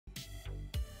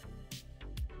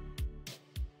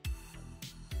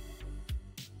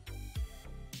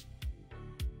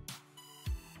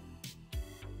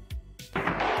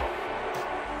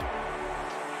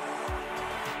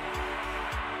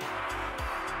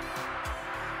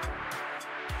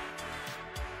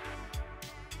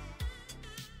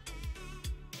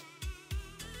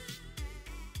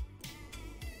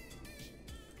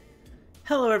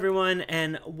Hello everyone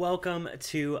and welcome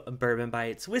to Bourbon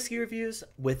Bites Whiskey Reviews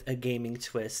with a gaming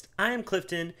twist. I am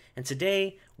Clifton and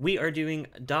today we are doing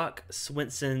Doc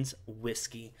Swinson's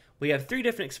whiskey. We have 3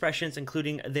 different expressions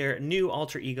including their new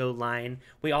alter ego line.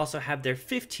 We also have their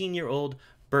 15-year-old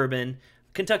bourbon,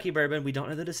 Kentucky bourbon. We don't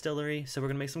know the distillery, so we're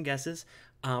going to make some guesses.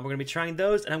 We're going to be trying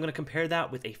those and I'm going to compare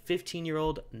that with a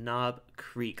 15-year-old Knob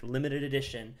Creek limited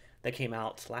edition that came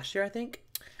out last year, I think.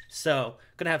 So,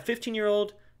 going to have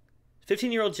 15-year-old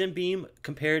Jim Beam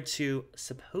compared to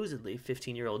supposedly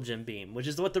 15-year-old Jim Beam, which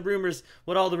is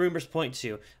what all the rumors point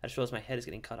to. I just realized my head is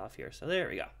getting cut off here. So there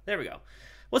we go.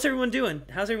 What's everyone doing?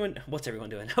 What's everyone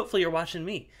doing? Hopefully you're watching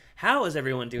me. How is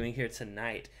everyone doing here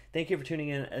tonight? Thank you for tuning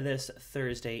in this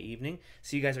Thursday evening.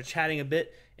 So you guys are chatting a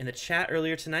bit in the chat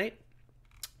earlier tonight.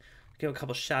 Give a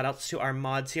couple shout outs to our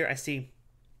mods here. I see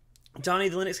Donnie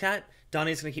the Linux Cat.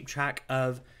 Donnie's going to keep track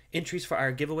of entries for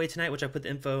our giveaway tonight, which I put the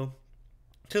info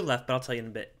to the left, but I'll tell you in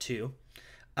a bit too.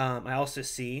 I also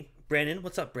see Brandon.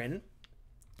 What's up, Brandon?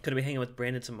 Gonna be hanging with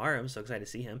Brandon tomorrow. I'm so excited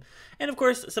to see him. And of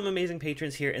course, some amazing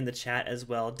patrons here in the chat as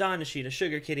well. Don Nishida,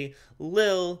 Sugar Kitty,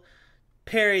 Lil,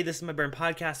 Perry. This is my Burn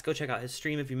podcast. Go check out his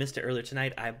stream if you missed it earlier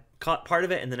tonight. I caught part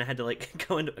of it and then I had to I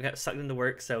got sucked into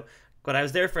work. But I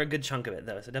was there for a good chunk of it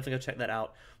though, so definitely go check that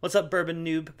out. What's up, Bourbon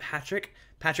Noob? Patrick.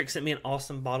 Patrick sent me an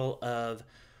awesome bottle of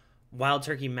Wild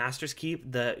Turkey Master's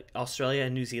Keep, the Australia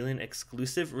and New Zealand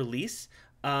exclusive release.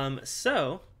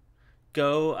 So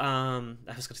go, I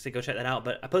was going to say go check that out,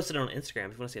 but I posted it on Instagram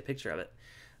if you want to see a picture of it.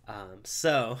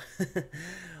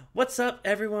 What's up,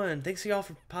 everyone? Thanks for y'all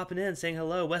for popping in, saying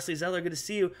hello. Wesley Zeller, good to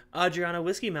see you. Adriana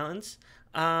Whiskey Mountains.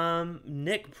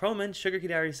 Nick Proman, Sugar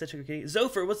Kitty, I already said Sugar Kitty.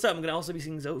 Zopher, what's up? I'm going to also be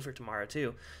seeing Zopher tomorrow,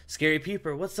 too. Scary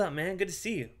Peeper, what's up, man? Good to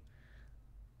see you.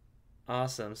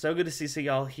 Awesome. So good to see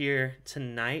y'all here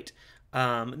tonight.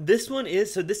 This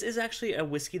is actually a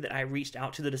whiskey that I reached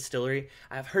out to the distillery.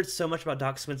 I've heard so much about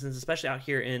Doc Swinson's, especially out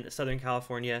here in Southern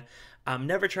California.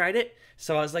 Never tried it.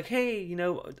 So I was like, hey,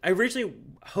 I originally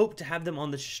hoped to have them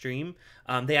on the stream.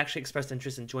 They actually expressed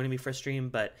interest in joining me for a stream,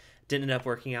 but didn't end up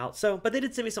working out. But they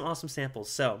did send me some awesome samples.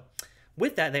 So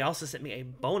with that, they also sent me a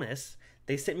bonus.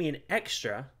 They sent me an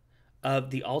extra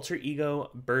of the Alter Ego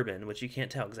Bourbon, which you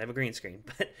can't tell because I have a green screen,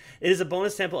 but it is a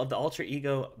bonus sample of the Alter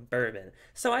Ego Bourbon.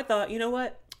 So I thought, you know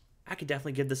what? I could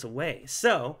definitely give this away.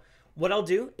 So what I'll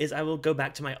do is I will go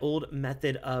back to my old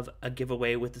method of a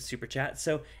giveaway with the Super Chat.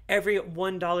 So every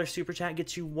 $1 Super Chat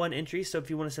gets you 1 entry. So if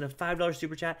you want to send a $5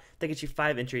 Super Chat, that gets you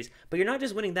 5 entries. But you're not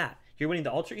just winning that. You're winning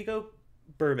the Alter Ego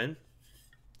Bourbon,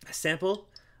 a sample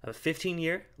of a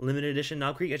 15-year limited edition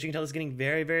Knob Creek. As you can tell, it's getting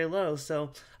very, very low, so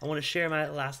I want to share my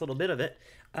last little bit of it.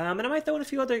 And I might throw in a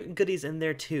few other goodies in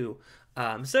there too.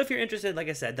 So if you're interested, like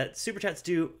I said, that Super Chats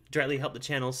do directly help the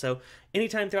channel. So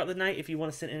anytime throughout the night, if you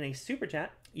want to send in a Super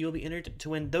Chat, you'll be entered to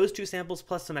win those 2 samples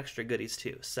plus some extra goodies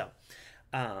too. So,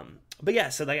 but yeah,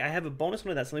 so I have a bonus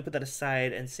one of that, so let me put that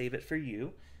aside and save it for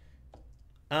you.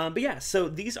 But yeah, so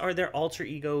these are their Alter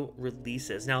Ego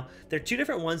releases. Now, they're 2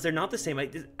 different ones. They're not the same.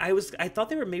 I thought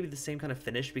they were maybe the same kind of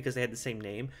finish because they had the same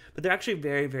name, but they're actually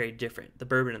very, very different, the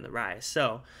bourbon and the rye.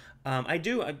 So I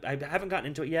haven't gotten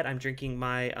into it yet. I'm drinking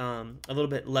my a little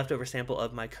bit leftover sample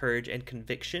of my Courage and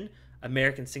Conviction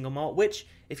American Single Malt, which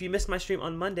if you missed my stream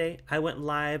on Monday, I went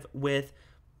live with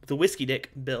the Whiskey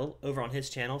Dick Bill over on his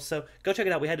channel. So go check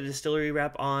it out. We had a distillery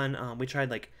rep on. We tried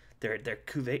their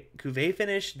cuvee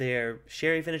finish, their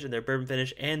sherry finish, and their bourbon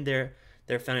finish, and their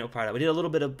final product. We did a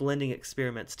little bit of blending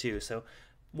experiments too. So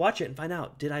watch it and find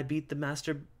out. Did I beat the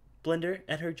master blender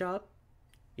at her job?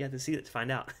 You have to see it to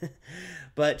find out.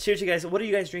 But cheers, you guys. What are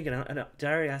you guys drinking? I don't, did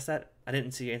I already ask that? I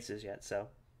didn't see your answers yet. So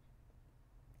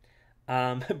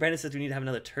Brandon says we need to have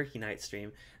another turkey night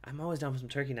stream. I'm always down for some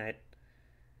turkey night.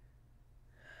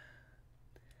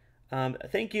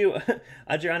 Thank you,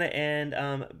 Adriana and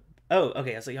oh,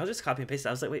 okay. I was like, y'all just copy and paste it.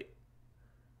 I was like,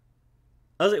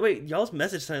 wait, y'all's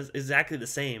message sounds exactly the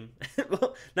same.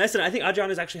 Well, nice to know. I think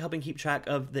Adriana is actually helping keep track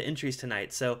of the entries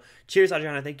tonight. So cheers,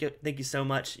 Adriana. Thank you so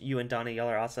much. You and Donnie, y'all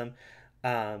are awesome.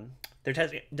 They're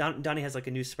testing. Donnie has like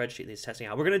a new spreadsheet that he's testing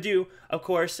out. We're gonna do, of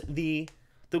course, the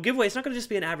giveaway. It's not gonna just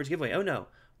be an average giveaway. Oh no,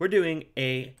 we're doing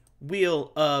a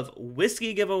wheel of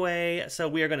whiskey giveaway. So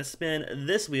we are gonna spin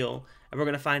this wheel and we're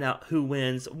gonna find out who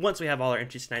wins once we have all our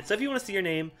entries tonight. So if you want to see your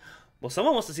name. Well,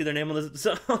 someone wants to see their name on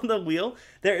the wheel.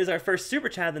 There is our first Super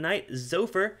Chat of the night,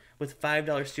 Zopher, with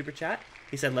 $5 Super Chat.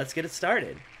 He said, let's get it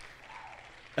started.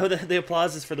 Oh, the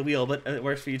applause is for the wheel, but it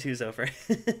works for you too, Zopher.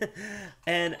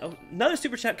 And another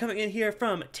Super Chat coming in here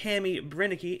from Tammy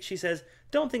Brennicky. She says,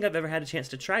 don't think I've ever had a chance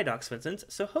to try Doc Swinson's,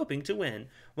 so hoping to win.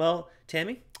 Well,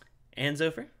 Tammy and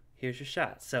Zopher, here's your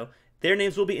shot. So Their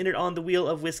names will be entered on the Wheel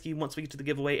of Whiskey once we get to the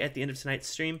giveaway at the end of tonight's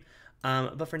stream.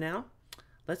 But for now,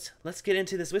 let's get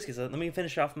into this whiskey. So let me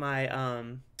finish off my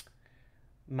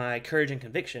my Courage and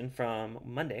Conviction from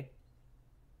Monday.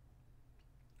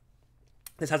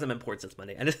 This hasn't been poured since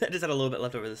Monday. I just had a little bit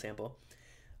left over the sample.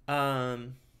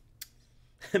 Bourbon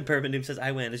Doom says,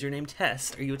 I win. Is your name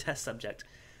Test? Are you a test subject?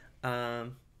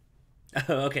 Oh,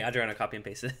 okay, Adriana, copy and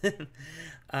paste it.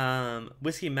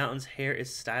 Whiskey Mountain's hair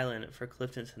is styling for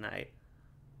Clifton tonight.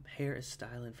 Hair is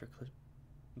styling for Clifton.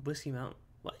 Whiskey Mountain.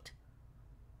 What?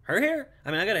 Her hair?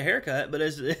 I mean, I got a haircut, but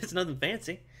it's nothing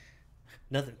fancy.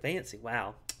 Nothing fancy.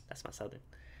 Wow. That's my southern.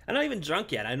 I'm not even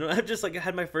drunk yet. I've just like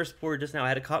had my first pour just now. I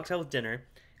had a cocktail with dinner,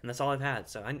 and that's all I've had.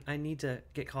 So I need to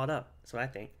get caught up. That's what I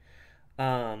think.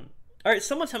 All right,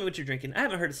 someone tell me what you're drinking. I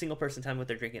haven't heard a single person tell me what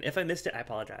they're drinking. If I missed it, I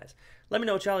apologize. Let me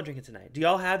know what y'all are drinking tonight. Do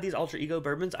y'all have these Alter Ego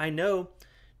bourbons? I know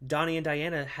Donnie and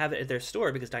Diana have it at their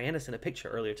store because Diana sent a picture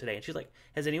earlier today, and she's like,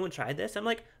 has anyone tried this? I'm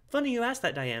like, funny you asked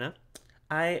that, Diana.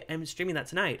 I am streaming that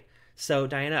tonight. So,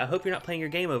 Diana, I hope you're not playing your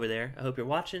game over there. I hope you're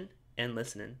watching and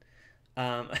listening.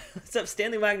 What's up,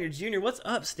 Stanley Wagner Jr.? What's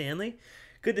up, Stanley?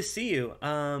 Good to see you.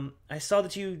 I saw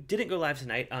that you didn't go live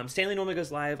tonight. Stanley normally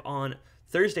goes live on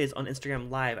Thursdays on Instagram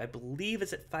Live. I believe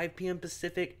it's at 5 p.m.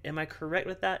 Pacific. Am I correct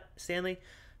with that, Stanley?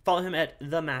 Follow him at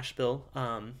the Mashbill.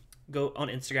 Go on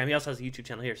Instagram. He also has a YouTube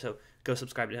channel here, so go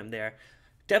subscribe to him there.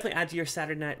 Definitely add to your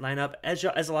Saturday night lineup. As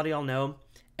a lot of y'all know,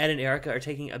 Ed and Erica are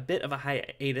taking a bit of a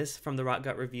hiatus from the Rock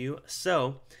Gut review,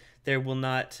 so they will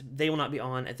not be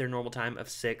on at their normal time of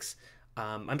 6.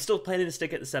 I'm still planning to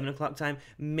stick at the 7 o'clock time.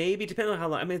 Maybe, depending on how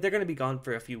long. I mean, if they're going to be gone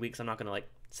for a few weeks, I'm not going to like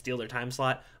steal their time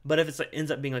slot. But if it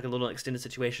ends up being like a little extended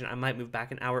situation, I might move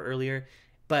back an hour earlier.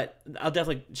 But I'll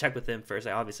definitely check with them first.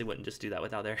 I obviously wouldn't just do that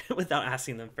without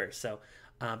asking them first. So,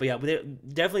 but yeah,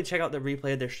 definitely check out the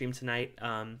replay of their stream tonight.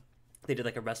 They did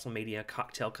like a WrestleMania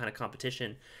cocktail kind of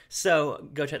competition. So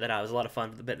go check that out. It was a lot of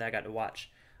fun, the bit that I got to watch.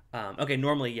 Okay,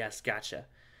 normally, yes, gotcha.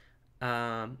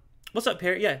 What's up,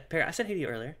 Perry? Yeah, Perry, I said hey to you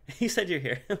earlier. You said you're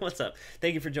here. What's up?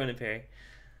 Thank you for joining, Perry.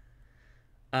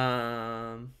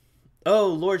 Oh,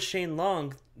 Lord Shane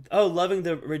Long. Oh, loving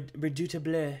the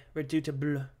redoutable.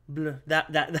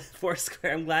 That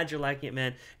Foursquare. I'm glad you're liking it,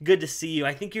 man. Good to see you.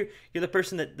 I think you're the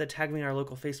person that tagged me in our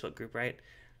local Facebook group, right?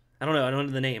 I don't know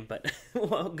the name, but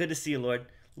well, good to see you,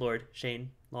 Lord Shane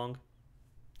Long.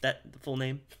 That the full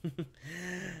name.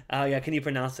 Oh yeah, can you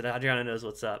pronounce it? Adriana knows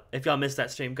what's up. If y'all missed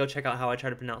that stream, go check out how I try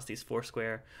to pronounce these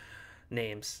Foursquare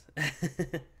names.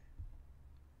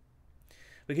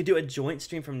 We could do a joint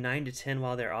stream from 9 to 10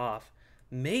 while they're off.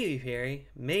 Maybe, Perry.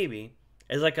 Maybe.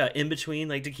 As like a in between,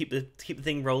 like to keep the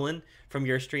thing rolling from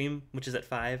your stream, which is at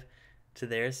 5, to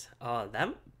theirs. Oh,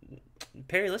 that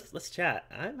Perry, let's chat.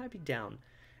 I might be down.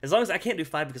 As long as I can't do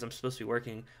 5 because I'm supposed to be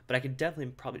working, but I could definitely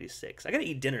probably do 6. I gotta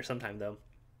eat dinner sometime though.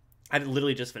 I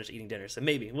literally just finished eating dinner, so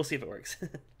maybe. We'll see if it works.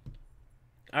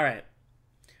 All right.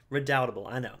 Redoubtable.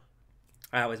 I know.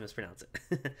 I always mispronounce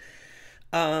it.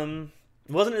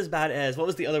 Wasn't as bad as... What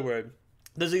was the other word?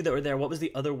 Those of you that were there, what was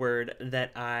the other word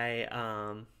that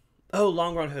I... Oh,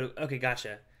 Long Run Hood. Okay,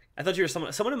 gotcha. I thought you were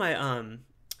someone in my...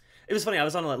 It was funny. I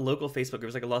was on a local Facebook group. It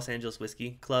was like a Los Angeles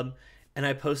whiskey club, and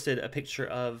I posted a picture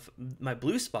of my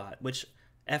Blue Spot, which...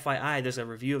 FYI, there's a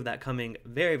review of that coming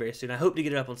very, very soon. I hope to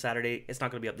get it up on Saturday. It's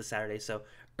not going to be up this Saturday, so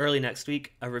early next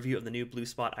week, a review of the new Blue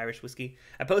Spot Irish whiskey.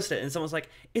 I posted it, and someone's like,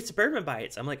 it's Bourbon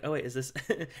Bites. I'm like, oh, wait, is this...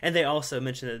 And they also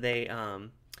mentioned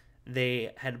that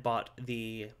they had bought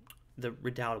the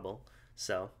Redoubtable.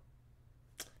 So,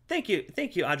 thank you,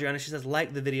 Adriana. She says,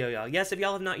 like the video, y'all. Yes, if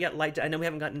y'all have not yet liked it, I know we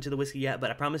haven't gotten into the whiskey yet, but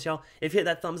I promise y'all, if you hit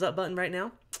that thumbs up button right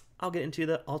now, I'll get into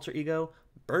the Alter Ego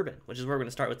Bourbon, which is where we're going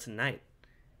to start with tonight.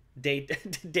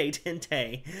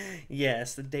 Detente.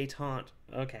 Yes, the detente.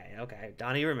 Okay.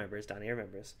 Donnie remembers.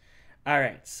 All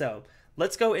right, so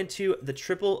let's go into the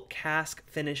triple cask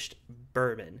finished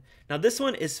bourbon. Now, this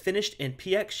one is finished in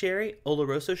PX sherry,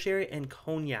 Oloroso sherry, and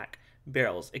cognac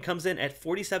barrels. It comes in at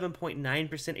 47.9%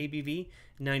 ABV,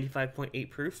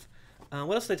 95.8 proof.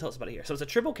 What else do they tell us about it here? So it's a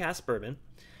triple cask bourbon.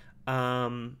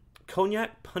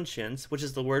 Cognac Puncheons, which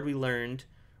is the word we learned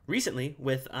recently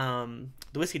with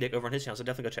the Whiskey Dick over on his channel, so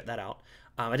definitely go check that out.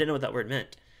 I didn't know what that word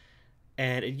meant.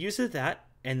 And it uses that,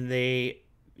 and they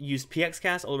use PX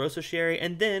Cask, Oloroso Sherry,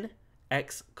 and then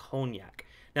ex-Cognac.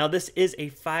 Now, this is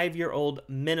a 5-year-old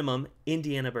minimum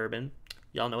Indiana bourbon.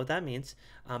 Y'all know what that means.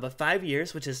 But 5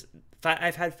 years, which is...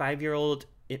 I've had 5-year-old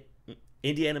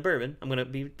Indiana bourbon. I'm going to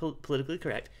be politically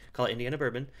correct. Call it Indiana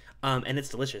bourbon. And it's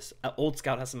delicious. Old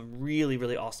Scout has some really,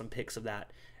 really awesome picks of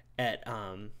that at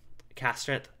cask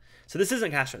strength. So this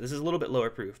isn't cask strength. This is a little bit lower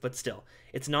proof, but still,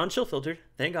 it's non-chill filtered.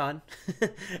 Thank God,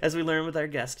 as we learned with our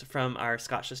guest from our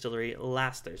Scotch distillery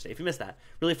last Thursday. If you missed that,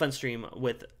 really fun stream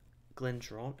with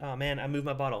Glendronach. Oh man, I moved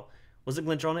my bottle. Was it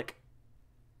Glendronach?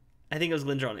 I think it was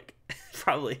Glendronach.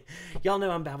 Probably. Y'all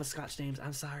know I'm bad with Scotch names.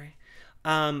 I'm sorry.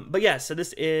 But yeah, so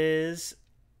this is,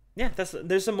 yeah,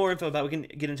 there's some more info about it. We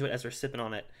can get into it as we're sipping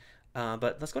on it.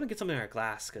 But let's go ahead and get something in our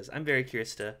glass, because I'm very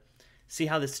curious to see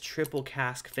how this triple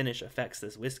cask finish affects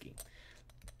this whiskey.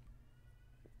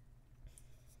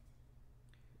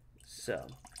 So,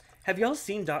 have y'all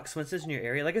seen Doc Swinson's in your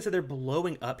area? Like I said, they're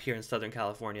blowing up here in Southern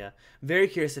California. Very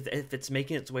curious if it's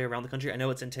making its way around the country. I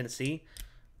know it's in Tennessee,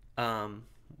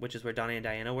 which is where Donnie and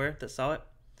Diana were that saw it.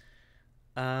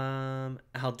 Al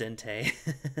dente.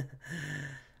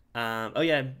 Oh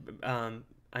yeah.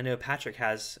 I know Patrick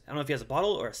has, I don't know if he has a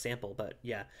bottle or a sample, but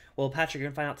yeah. Well, Patrick, you're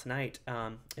gonna find out tonight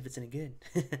if it's any good.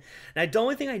 Now, the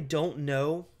only thing I don't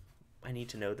know, I need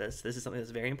to know this. This is something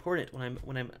that's very important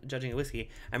when I'm judging a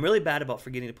whiskey. I'm really bad about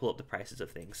forgetting to pull up the prices of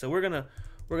things. So we're gonna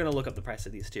look up the price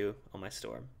of these two on my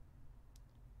store.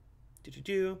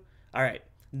 All right,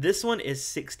 this one is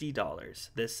 $60.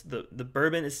 The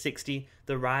bourbon is $60.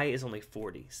 The rye is only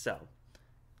 $40. So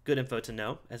good info to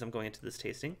know as I'm going into this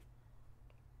tasting.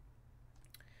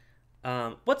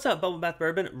 What's up, Bubble Bath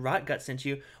Bourbon? Rotgut sent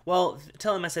you. Well,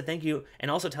 tell him I said thank you,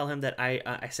 and also tell him that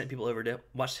I sent people over to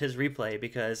watch his replay,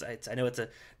 because I know it's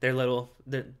their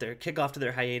kickoff to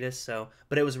their hiatus. So,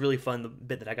 but it was really fun, the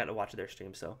bit that I got to watch their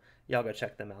stream. So y'all go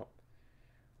check them out.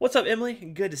 What's up, Emily?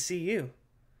 Good to see you.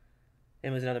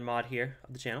 Emily's another mod here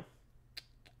of the channel.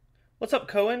 What's up,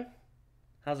 Cohen?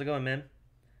 How's it going, man?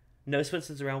 No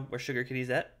Swinson's around where Sugar Kitty's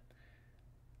at.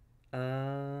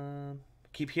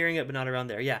 Keep hearing it, but not around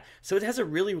there. Yeah, so it has a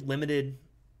really limited,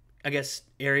 I guess,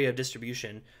 area of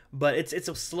distribution, but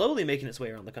it's slowly making its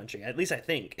way around the country. At least I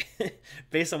think,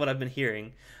 based on what I've been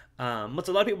hearing. What's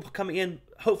a lot of people coming in,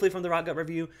 hopefully from the Rock Gut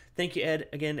review. Thank you, Ed.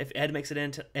 Again, if Ed makes it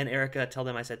in, and Erica, tell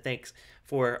them I said thanks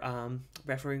for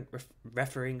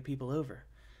referring people over.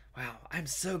 Wow, I'm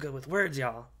so good with words,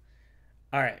 y'all.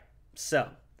 All right, so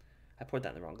I poured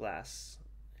that in the wrong glass.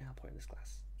 Yeah, I'll pour in this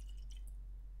glass.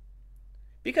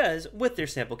 Because with their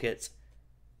sample kits,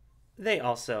 they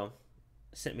also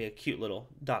sent me a cute little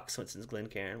Doc Swinson's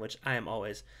Glencairn, which I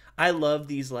love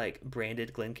these like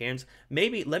branded Glencairns.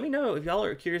 Maybe let me know if y'all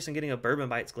are curious in getting a Bourbon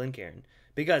Bites Glencairn,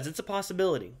 because it's a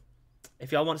possibility.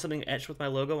 If y'all want something etched with my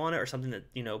logo on it, or something that,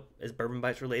 you know, is Bourbon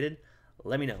Bites related,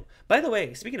 let me know. By the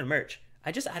way, speaking of merch,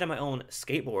 I just added my own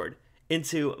skateboard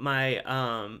into my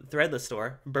Threadless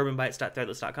store,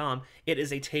 bourbonbites.threadless.com. It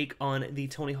is a take on the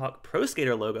Tony Hawk Pro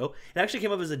Skater logo. It actually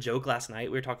came up as a joke last night.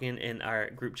 We were talking in our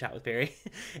group chat with Barry,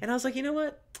 and I was like, you know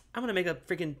what? I'm gonna make a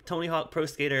freaking Tony Hawk Pro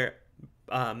Skater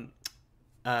skateboard.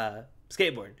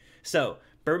 So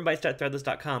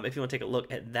bourbonbites.threadless.com if you want to take a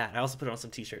look at that. I also put it on some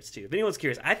t-shirts too. If anyone's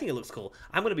curious, I think it looks cool.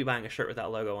 I'm gonna be buying a shirt with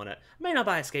that logo on it. I may not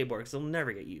buy a skateboard because it'll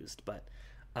never get used, but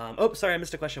oh, sorry, I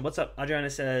missed a question. What's up? Adriana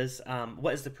says,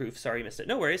 what is the proof? Sorry, you missed it.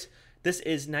 No worries. This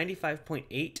is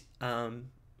 95.8,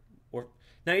 or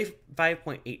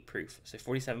 95.8 proof, so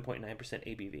 47.9%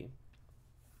 ABV.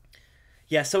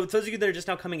 Yeah, so for those of you that are just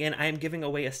now coming in, I am giving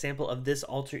away a sample of this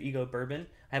Alter Ego bourbon.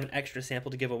 I have an extra sample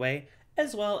to give away,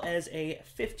 as well as a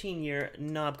 15-year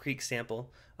Knob Creek sample.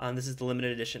 This is the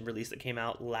limited edition release that came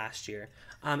out last year,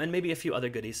 and maybe a few other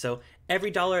goodies. So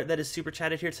every dollar that is super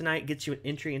chatted here tonight gets you an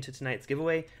entry into tonight's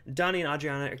giveaway. Donnie and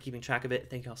Adriana are keeping track of it.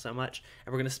 Thank you all so much.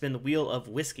 And we're going to spin the wheel of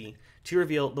whiskey to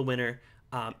reveal the winner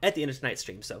at the end of tonight's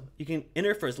stream. So you can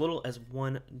enter for as little as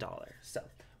 $1. So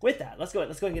with that, let's go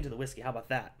and get into the whiskey. How about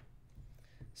that?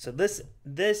 So this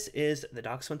is the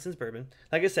Doc Swinson's bourbon.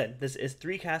 Like I said, this is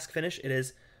 3 cask finish. It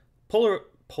is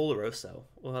Oloroso.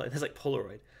 Well, it has like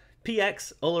Polaroid.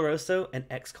 PX, Oloroso, and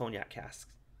ex-Cognac casks.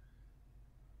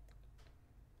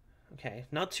 Okay,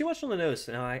 not too much on the nose.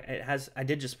 Now I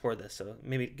did just pour this, so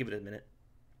maybe give it a minute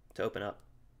to open up.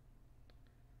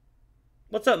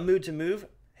 What's up, Mood to Move?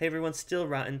 Hey everyone, still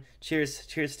rotten. Cheers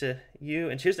to you,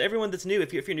 and cheers to everyone that's new.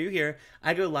 If you're new here,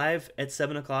 I go live at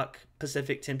 7 o'clock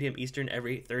Pacific, 10 p.m. Eastern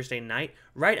every Thursday night,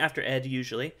 right after Ed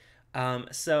usually.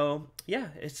 So yeah,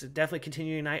 it's definitely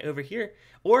continuing night over here.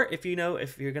 Or if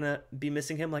you're gonna be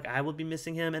missing him, like I will be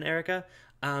missing him and Erica,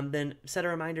 then set a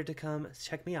reminder to come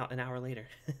check me out an hour later.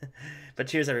 But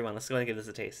cheers everyone. Let's go ahead and give this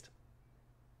a taste.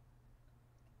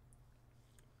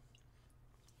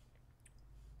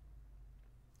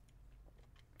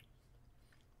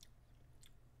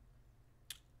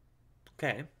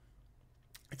 Okay.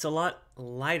 It's a lot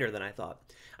lighter than I thought.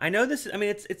 I know this, I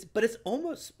mean, but it's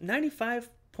almost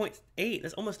 95.8.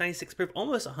 That's almost 96 proof,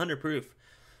 almost 100 proof.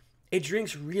 It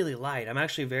drinks really light. I'm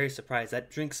actually very surprised.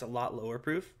 That drinks a lot lower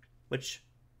proof, which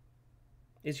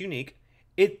is unique.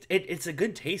 It's a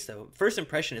good taste though. First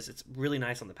impression is it's really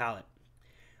nice on the palate,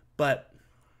 but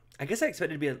I guess I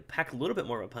expected it to pack a little bit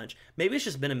more of a punch. Maybe it's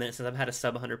just been a minute since I've had a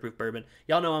sub 100 proof bourbon.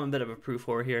 Y'all know I'm a bit of a proof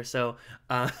whore here, so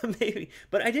maybe.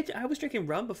 But I was drinking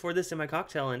rum before this in my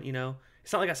cocktail, and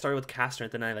it's not like I started with cask and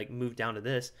then I like moved down to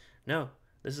this. No,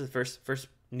 this is the first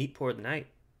neat pour of the night.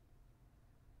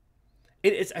 I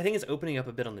think it's opening up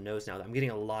a bit on the nose now. I'm getting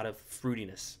a lot of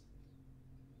fruitiness.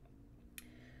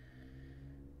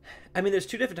 I mean, there's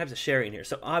two different types of sherry in here,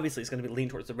 so obviously it's going to be lean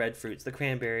towards the red fruits, the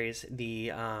cranberries,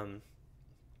 the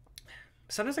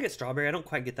sometimes I get strawberry. I don't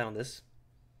quite get that on this.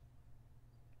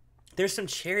 There's some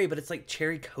cherry, but it's like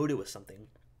cherry coated with something.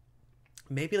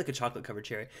 Maybe like a chocolate covered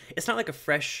cherry. It's not like a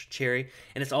fresh cherry,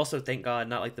 and it's also, thank God,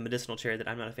 not like the medicinal cherry that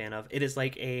I'm not a fan of. It is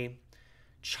like a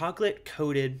chocolate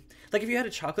coated, like if you had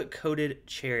a chocolate coated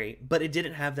cherry, but it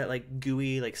didn't have that like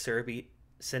gooey, like syrupy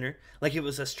center. Like it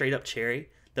was a straight up cherry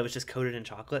that was just coated in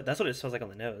chocolate. That's what it smells like on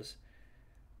the nose.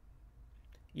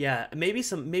 Yeah, maybe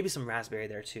some raspberry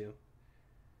there too.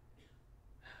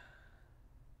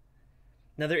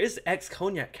 Now there is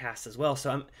ex-Cognac casks as well,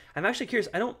 so I'm actually curious.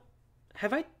 Do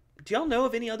y'all know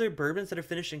of any other bourbons that are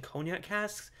finished in Cognac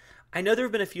casks? I know there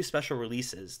have been a few special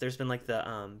releases. There's been like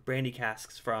the brandy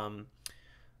casks from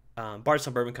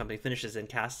Bardstown Bourbon Company finishes in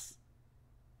casks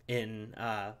in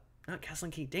not Castle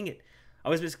and King. Dang it, I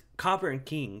always miss Copper and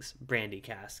King's brandy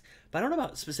cask, but I don't know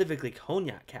about specifically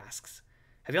Cognac casks.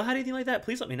 Have y'all had anything like that?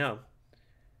 Please let me know.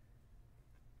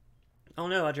 Oh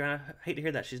no, Adriana, I hate to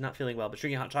hear that she's not feeling well, but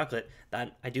drinking hot chocolate,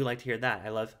 that I do like to hear that. I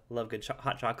love good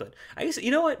hot chocolate.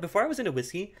 You know what? Before I was into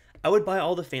whiskey, I would buy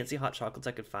all the fancy hot chocolates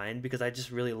I could find because I just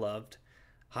really loved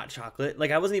hot chocolate. Like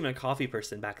I wasn't even a coffee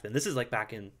person back then. This is like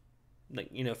back in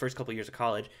first couple of years of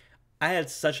college. I had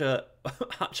such a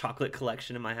hot chocolate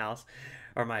collection in my house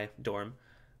or my dorm.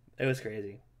 It was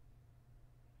crazy.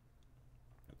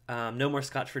 No more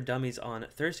scotch for dummies on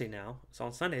Thursday now. It's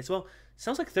on Sundays. Well,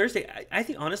 sounds like Thursday. I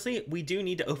think, honestly, we do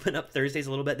need to open up Thursdays a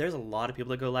little bit. There's a lot of people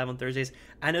that go live on Thursdays.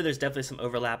 I know there's definitely some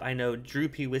overlap. I know Drew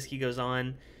P. Whiskey goes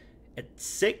on at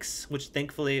 6, which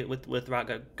thankfully with Rock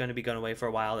going to be going away for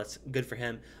a while. That's good for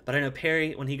him. But I know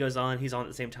Perry, when he goes on, he's on at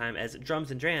the same time as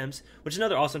Drums and Drams, which is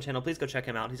another awesome channel. Please go check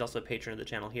him out. He's also a patron of the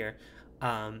channel here.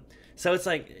 So it's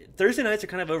like Thursday nights are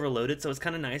kind of overloaded, so it's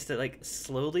kind of nice that like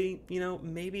slowly,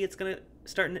 maybe it's going to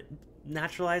start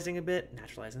naturalizing a bit.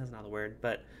 Naturalizing, that's not the word,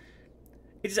 but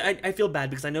I feel bad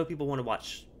because I know people want to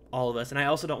watch all of us, and I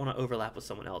also don't want to overlap with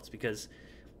someone else because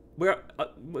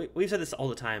we've said this all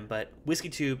the time, but Whiskey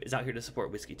Tube is out here to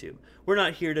support Whiskey Tube. We're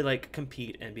not here to like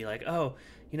compete and be like, oh,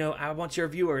 I want your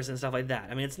viewers and stuff like that.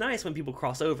 I mean, it's nice when people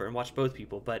cross over and watch both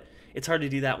people, but it's hard to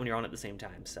do that when you're on at the same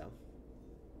time. So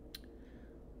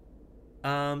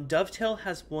Dovetail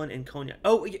has one in Cognac.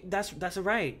 Oh, that's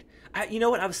right. You know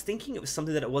what? I was thinking it was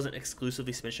something that it wasn't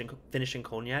exclusively finishing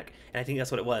Cognac, and I think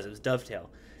that's what it was. It was Dovetail.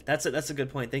 That's a good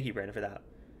point. Thank you, Brandon, for that.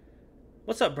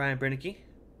 What's up, Brian Brenicky?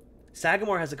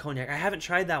 Sagamore has a Cognac. I haven't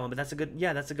tried that one, but that's a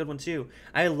good one too.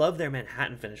 I love their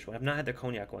Manhattan finished one. I've not had their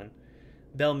Cognac one.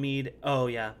 Belle Meade. Oh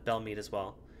yeah, Belle Meade as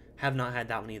well. Have not had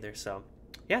that one either. So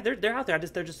yeah, they're out there.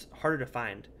 They're just harder to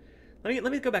find. Let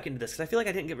me go back into this because I feel like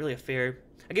I didn't get really a fair.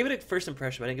 I gave it a first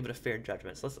impression, but I didn't give it a fair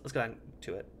judgment. So let's go back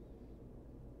to it.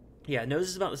 Yeah, nose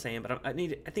is about the same, but I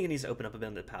think it needs to open up a bit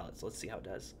on the palate. So let's see how it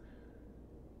does.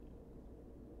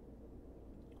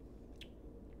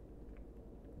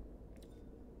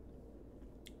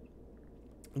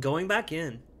 Going back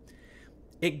in,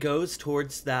 it goes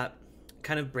towards that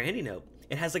kind of brandy note.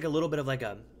 It has like a little bit of like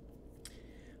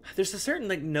there's a certain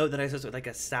like note that I associate with like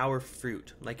a sour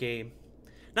fruit, like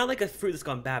not like a fruit that's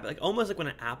gone bad, but like almost like when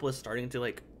an apple is starting to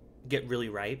like get really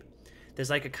ripe. There's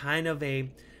like a kind of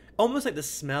almost like the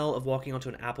smell of walking onto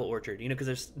an apple orchard, because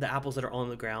there's the apples that are on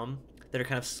the ground that are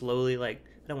kind of slowly like,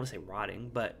 I don't want to say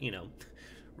rotting, but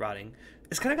rotting.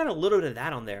 It's kind of got a little bit of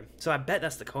that on there. So I bet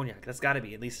that's the Cognac. That's got to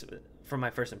be, at least from my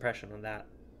first impression on that.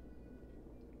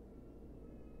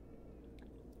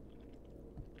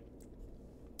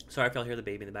 Sorry if y'all hear the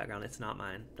baby in the background. It's not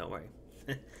mine. Don't worry.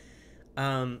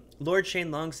 Lord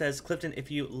Shane Long says, Clifton,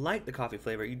 if you like the coffee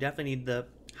flavor, you definitely need the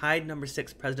Hyde No.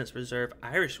 6 President's Reserve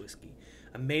Irish Whiskey.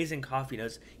 Amazing coffee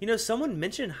notes. Someone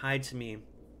mentioned Hyde to me.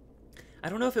 I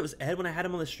don't know if it was Ed when I had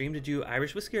him on the stream to do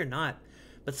Irish whiskey or not,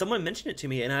 but someone mentioned it to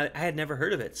me, and I had never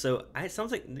heard of it. So it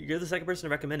sounds like you're the second person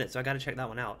to recommend it, so I got to check that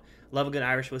one out. Love a good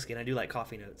Irish whiskey, and I do like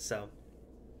coffee notes, so.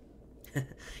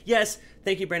 Yes,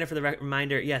 thank you, Brandon, for the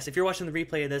reminder. Yes, if you're watching the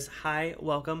replay of this, hi,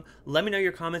 welcome. Let me know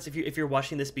your comments if you're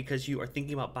watching this because you are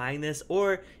thinking about buying this,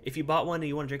 or if you bought one and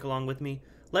you want to drink along with me.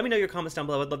 let me know your comments down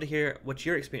below. I'd love to hear what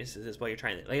your experiences is while you're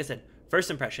trying it. Like I said, first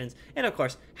impressions, and of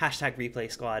course, hashtag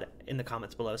replay squad in the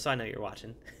comments below, so I know you're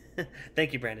watching.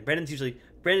 Thank you, Brandon. Brandon's usually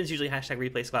hashtag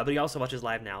replay squad, but he also watches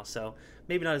live now, so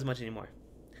maybe not as much anymore.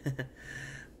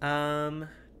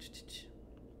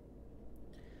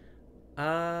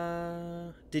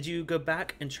 Did you go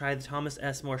back and try the Thomas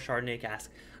S. More Chardonnay cask?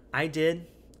 I did.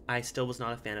 I still was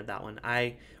not a fan of that one.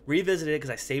 I revisited it because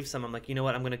I saved some. I'm like, you know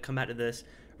what? I'm going to come back to this.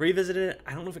 Revisited it.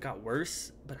 I don't know if it got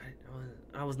worse, but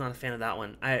I was not a fan of that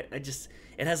one. I just,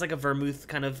 it has like a vermouth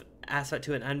kind of aspect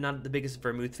to it. I'm not the biggest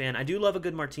vermouth fan. I do love a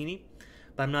good martini,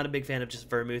 but I'm not a big fan of just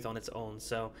vermouth on its own.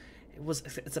 So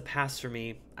it's a pass for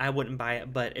me. I wouldn't buy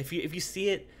it, but if you see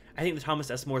it, I think the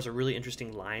Thomas S. More is a really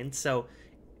interesting line. So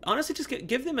honestly, just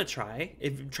give them a try.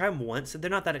 If you try them once, they're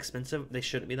not that expensive. They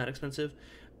shouldn't be that expensive.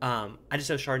 I just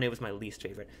know Chardonnay was my least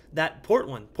favorite. That port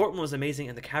one was amazing,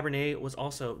 and the Cabernet was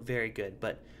also very good,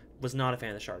 but was not a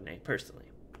fan of the Chardonnay personally.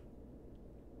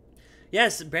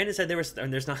 Yes, Brandon said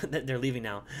they're leaving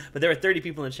now, but there were 30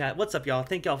 people in the chat. What's up, y'all?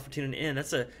 Thank y'all for tuning in.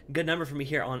 That's a good number for me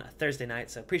here on a Thursday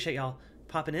night, so appreciate y'all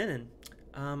popping in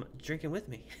and drinking with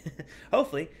me.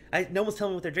 Hopefully. No one's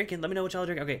telling me what they're drinking. Let me know what y'all are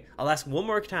drinking. Okay, I'll ask one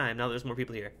more time now that there's more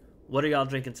people here. What are y'all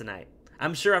drinking tonight?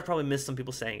 I'm sure I've probably missed some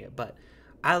people saying it, but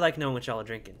I like knowing what y'all are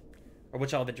drinking, or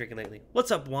what y'all have been drinking lately. What's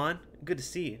up, Juan? Good to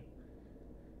see you.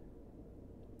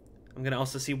 I'm going to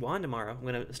also see Juan tomorrow. I'm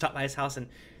going to stop by his house and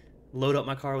load up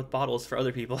my car with bottles for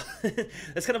other people.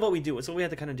 That's kind of what we do. It's what we have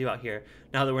to kind of do out here.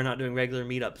 Now that we're not doing regular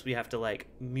meetups, we have to like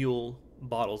mule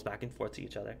bottles back and forth to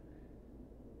each other.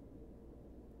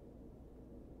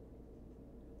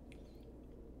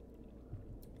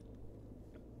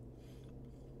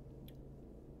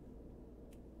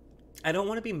 I don't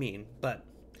want to be mean, but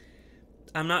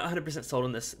I'm not 100% sold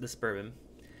on this bourbon.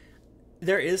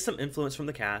 There is some influence from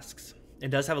the casks. It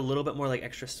does have a little bit more like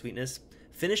extra sweetness.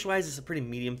 Finish-wise, it's a pretty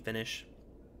medium finish.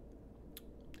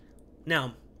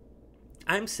 Now,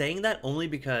 I'm saying that only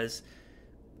because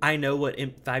I know what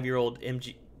 5-year-old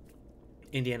MG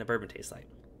Indiana bourbon tastes like,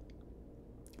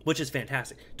 which is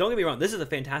fantastic. Don't get me wrong, this is a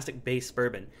fantastic base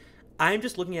bourbon. I'm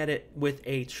just looking at it with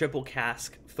a triple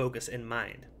cask focus in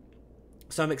mind.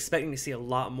 So I'm expecting to see a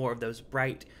lot more of those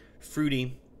bright,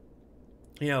 fruity,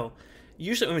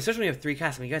 usually, especially when you have 3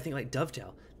 casks, you gotta think like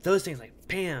Dovetail. Those things like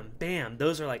bam, bam,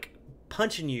 those are like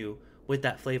punching you with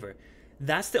that flavor.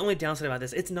 That's the only downside about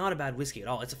this. It's not a bad whiskey at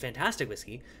all. It's a fantastic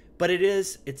whiskey, but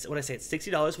it's what I say, it's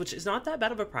 $60, which is not that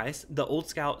bad of a price. The Old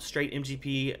Scout straight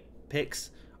MGP picks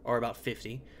are about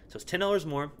 $50, so it's $10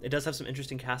 more. It does have some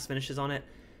interesting cask finishes on it.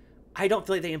 I don't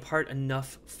feel like they impart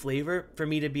enough flavor for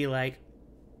me to be like,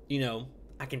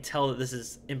 I can tell that this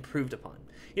is improved upon.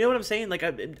 You know what I'm saying? Like,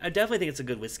 I definitely think it's a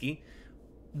good whiskey.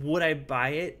 Would I buy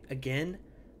it again?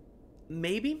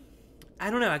 Maybe. I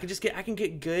don't know. I can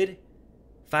get good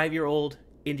 5-year-old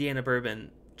Indiana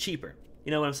bourbon cheaper.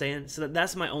 You know what I'm saying? So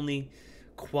that's my only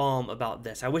qualm about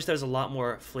this. I wish there was a lot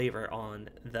more flavor on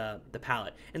the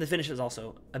palate, and the finish is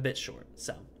also a bit short.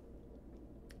 So,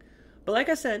 but like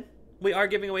I said, we are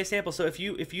giving away samples. So if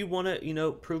you want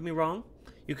to prove me wrong,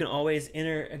 you can always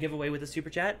enter a giveaway with a super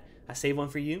chat. I save one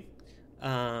for you.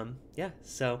 Yeah,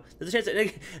 so there's a chance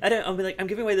that I'll be like, I'm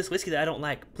giving away this whiskey that I don't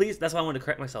like. Please, that's why I wanted to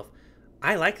correct myself.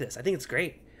 I like this. I think it's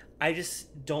great.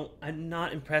 I'm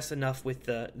not impressed enough with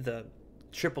the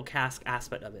triple cask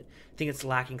aspect of it. I think it's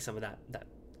lacking some of that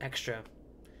extra.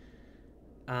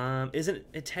 Isn't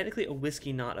it technically a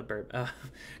whiskey, not a bourbon?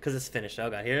 Because it's finished. Oh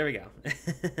god, here we go.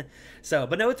 So,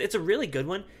 but no, it's a really good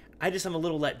one. I'm a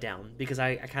little let down because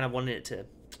I kind of wanted it to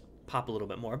pop a little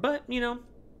bit more. But,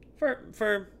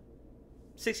 for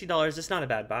 $60, it's not a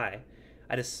bad buy.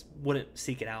 I just wouldn't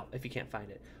seek it out if you can't find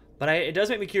it. But it does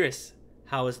make me curious,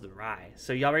 how is the rye?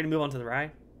 So y'all ready to move on to the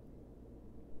rye?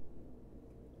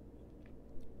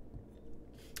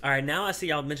 All right, now I see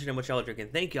y'all mentioning what y'all are drinking.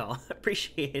 Thank y'all.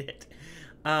 Appreciate it.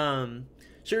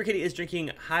 Sugar Kitty is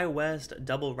drinking High West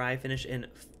Double Rye Finish in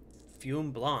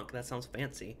Fume Blanc. That sounds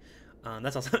fancy.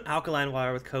 That's also alkaline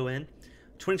water with Cohen.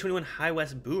 2021 High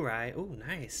West Boo Rye. Ooh,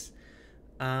 nice.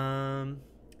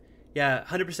 Yeah,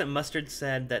 100% Mustard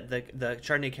said that the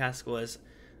Chardonnay cask was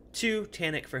too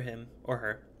tannic for him or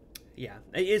her. Yeah,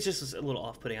 it's just a little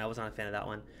off-putting. I was not a fan of that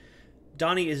one.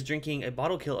 Donnie is drinking a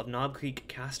bottle kill of Knob Creek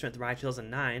Cask Strength Rye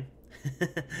 2009.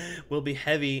 Will be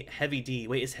Heavy D.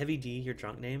 Wait, is Heavy D your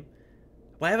drunk name?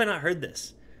 Why have I not heard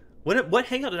this? What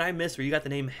hangout did I miss where you got the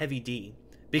name Heavy D?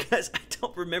 Because I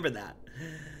don't remember that.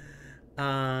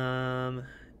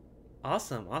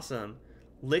 Awesome.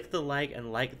 Lick the like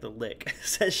and like the lick,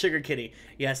 says Sugar Kitty.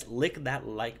 Yes, lick that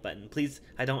like button, please.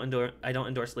 I don't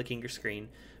endorse licking your screen.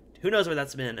 Who knows where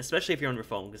that's been, especially if you're on your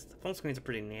phone, because the phone screens are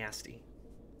pretty nasty.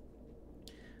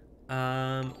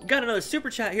 Got another super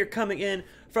chat here coming in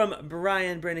from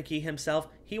Brian Brennicky himself.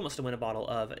 He wants to win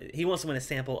a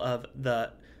sample of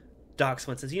the Doc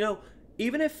Swinsons. You know,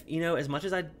 even if, you know, as much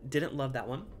as I didn't love that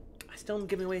one, I still am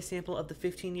giving away a sample of the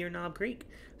 15-year Knob Creek.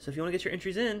 So if you want to get your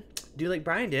entries in, do like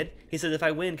Brian did. He said, if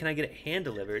I win, can I get it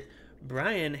hand-delivered?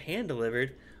 Brian,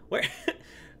 hand-delivered? Where...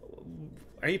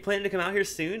 Are you planning to come out here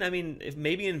soon? I mean, if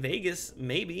maybe in Vegas,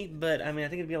 maybe, but I mean, I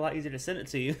think it'd be a lot easier to send it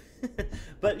to you.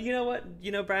 But you know what?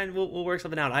 You know, Brian, we'll work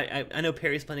something out. I know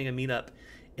Perry's planning a meetup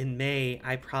in May.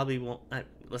 I probably won't.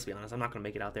 Let's be honest, I'm not going to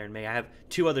make it out there in May. I have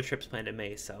 2 other trips planned in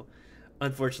May, so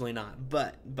unfortunately not.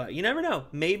 But you never know.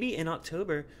 Maybe in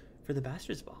October for the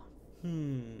Bastards Ball.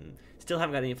 Still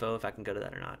haven't got any info if I can go to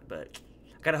that or not, but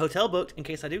I got a hotel booked in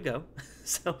case I do go.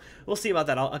 So we'll see about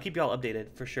that. I'll keep you all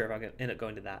updated for sure if I end up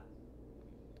going to that.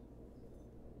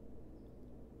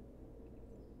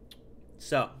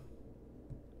 So,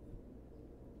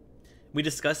 we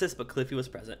discussed this, but Cliffy was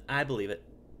present. I believe it.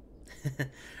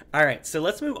 All right, so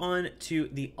let's move on to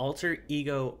the Alter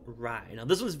Ego Rye. Now,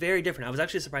 this was very different. I was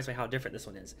actually surprised by how different this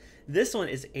one is. This one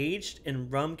is aged in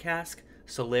rum cask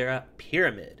Solera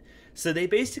Pyramid. So they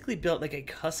basically built like a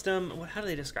custom, how do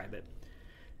they describe it?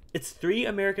 It's 3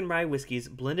 American rye whiskeys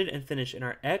blended and finished in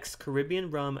our ex-Caribbean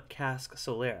rum cask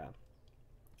Solera.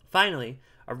 Finally,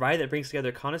 a rye that brings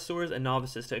together connoisseurs and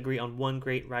novices to agree on one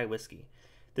great rye whiskey.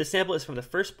 This sample is from the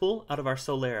first pull out of our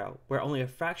Solera, where only a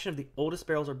fraction of the oldest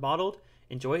barrels are bottled.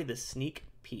 Enjoy this sneak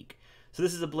peek. So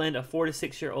this is a blend of 4 to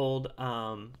 6 year old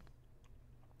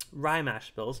rye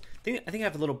mash bills. I think I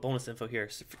have a little bonus info here,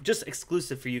 just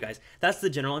exclusive for you guys. That's the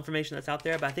general information that's out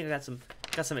there, but I think I got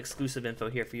some exclusive info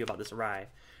here for you about this rye.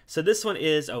 So this one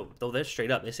is, they're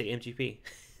straight up. They say MGP.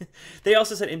 They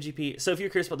also said MGP. So if you're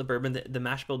curious about the bourbon, the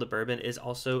mash bill, the bourbon is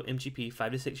also MGP,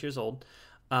 5 to 6 years old.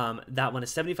 That one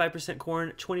is 75%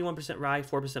 corn, 21% rye,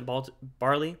 4%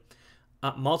 barley,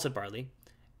 malted barley.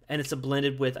 And it's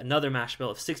blended with another mash bill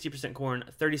of 60% corn,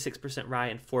 36% rye,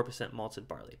 and 4% malted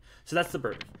barley. So that's the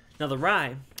bourbon. Now the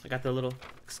rye, I got the little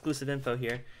exclusive info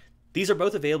here. These are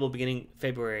both available beginning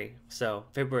February, so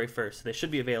February 1st. So they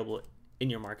should be available in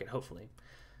your market, hopefully.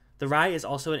 The rye is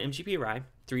also an MGP rye,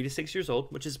 3 to 6 years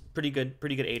old, which is pretty good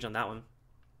age on that one.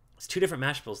 It's 2 different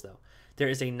mash bills though. There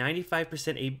is a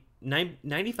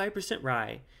 95%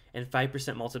 rye and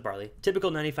 5% malted barley.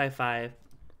 Typical 95.5,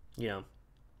 you know,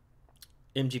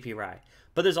 MGP rye.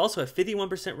 But there's also a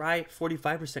 51% rye,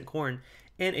 45% corn,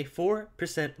 and a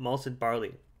 4% malted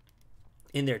barley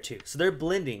in there too. So they're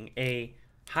blending a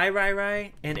high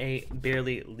rye and a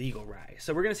barely legal rye.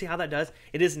 So we're gonna see how that does.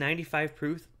 It is 95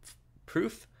 proof,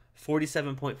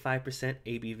 47.5%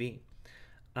 ABV.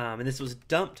 And this was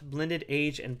dumped, blended,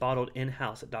 aged, and bottled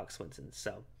in-house at Doc Swinson.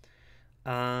 So,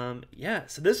 yeah.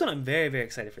 So this one, I'm very, very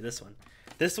excited for this one.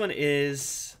 This one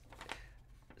is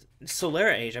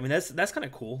Solera age. I mean, that's kind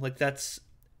of cool. Like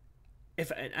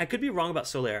if I could be wrong about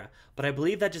Solera, but I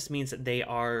believe that just means that they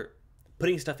are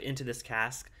putting stuff into this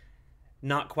cask,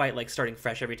 not quite like starting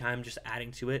fresh every time, just adding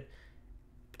to it.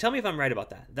 Tell me if I'm right about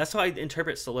that. That's how I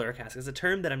interpret Solera cask. It's a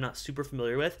term that I'm not super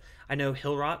familiar with. I know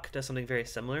Hill Rock does something very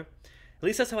similar. At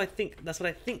least that's how I think. That's what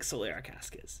I think Solera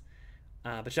cask is.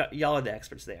 But y'all are the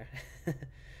experts there.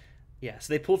 Yeah.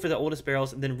 So they pull for the oldest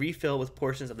barrels and then refill with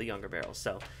portions of the younger barrels.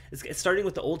 So it's starting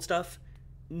with the old stuff.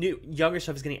 Younger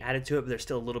stuff is getting added to it, but there's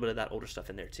still a little bit of that older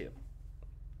stuff in there too.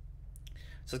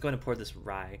 So let's go ahead and pour this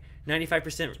rye.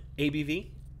 95% ABV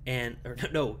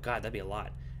no, God, that'd be a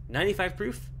lot. 95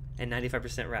 proof. And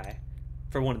 95% rye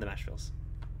for one of the mash bills.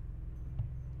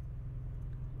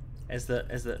 As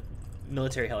the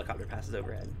military helicopter passes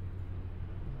overhead.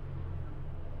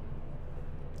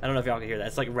 I don't know if y'all can hear that.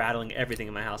 It's like rattling everything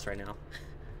in my house right now.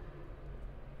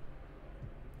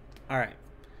 All right.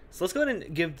 So let's go ahead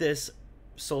and give this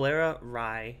Solera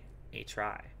Rye a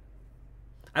try.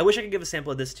 I wish I could give a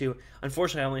sample of this too.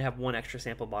 Unfortunately, I only have 1 extra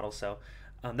sample bottle, so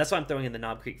that's why I'm throwing in the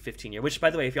Knob Creek 15-year, which,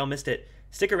 by the way, if y'all missed it,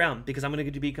 stick around because I'm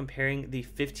going to be comparing the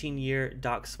 15-year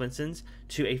Doc Swinsons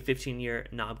to a 15-year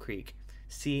Knob Creek.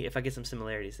 See if I get some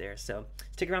similarities there. So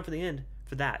stick around for the end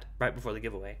for that, right before the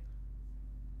giveaway.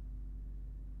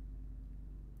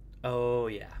 Oh,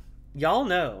 yeah. Y'all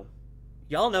know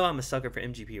I'm a sucker for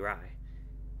MGP Rye.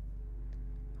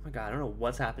 Oh, my God, I don't know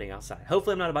what's happening outside.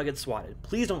 Hopefully I'm not about to get swatted.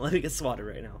 Please don't let me get swatted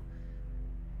right now.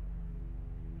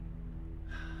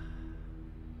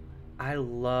 I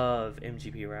love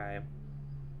MGP Rye.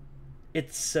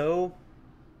 It's such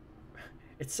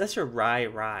a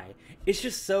rye. It's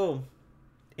just so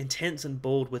intense and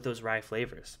bold with those rye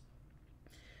flavors.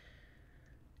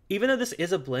 Even though this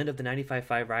is a blend of the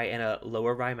 95.5 rye and a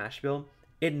lower rye mash bill,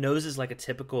 it noses like a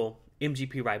typical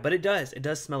MGP rye, but it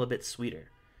does smell a bit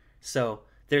sweeter. So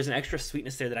there's an extra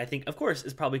sweetness there that I think, of course,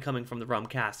 is probably coming from the rum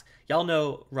cask. Y'all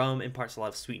know rum imparts a lot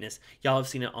of sweetness. Y'all have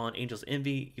seen it on Angel's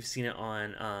Envy. You've seen it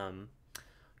on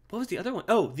what was the other one?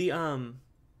 Oh,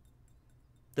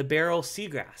 the barrel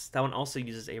seagrass. That one also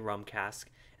uses a rum cask,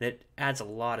 and it adds a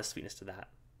lot of sweetness to that.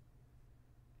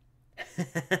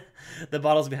 The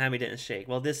bottles behind me didn't shake.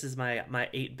 Well, this is my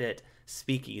 8-bit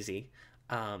speakeasy.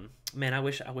 Man, I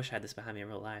wish I had this behind me in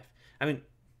real life. I mean,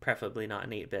 preferably not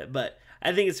an 8-bit, but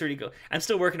I think it's pretty cool. I'm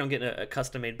still working on getting a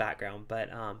custom-made background, but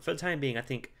for the time being, I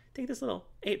think this little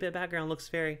 8-bit background looks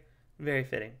very, very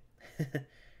fitting.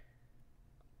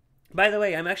 By the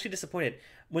way, I'm actually disappointed.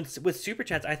 With Super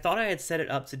Chats, I thought I had set it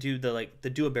up to do the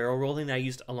do a barrel rolling that I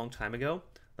used a long time ago.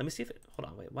 Let me see if it. Hold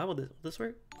on, wait. Why will this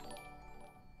work?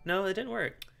 No, it didn't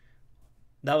work.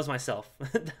 That was myself.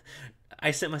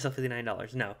 I sent myself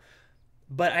 $59. No.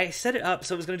 But I set it up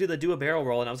so it was going to do a barrel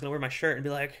roll, and I was going to wear my shirt and be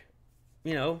like,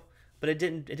 but it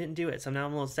didn't do it. So now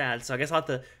I'm a little sad. So I guess I'll have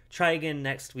to try again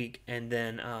next week and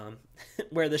then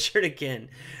wear the shirt again,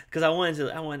 because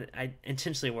I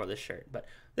intentionally wore this shirt. But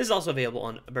this is also available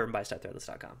on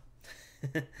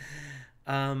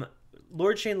bourbonbites.threadless.com.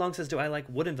 Lord Shane Long says, do I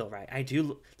like Woodinville Rye? I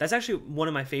do. That's actually one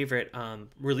of my favorite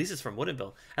releases from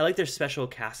Woodinville. I like their special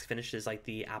cask finishes, like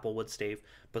the Applewood Stave.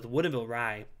 But the Woodinville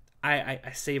Rye, I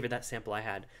savored that sample I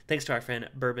had. Thanks to our friend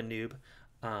Bourbon Noob.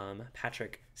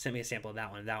 Patrick sent me a sample of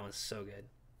that one. That one's so good.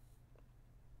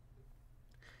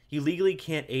 You legally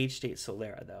can't age state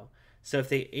Solera, though. So if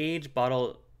they age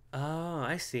bottle... Oh,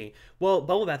 I see. Well,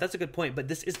 Bubble Bath, that's a good point. But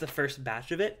this is the first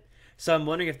batch of it. So I'm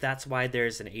wondering if that's why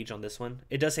there's an age on this one.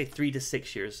 It does say 3 to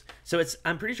 6 years. So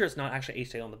I'm pretty sure it's not actually age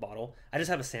date on the bottle. I just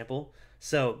have a sample.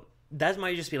 So that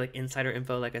might just be like insider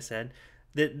info, like I said.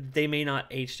 That they may not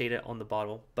age date it on the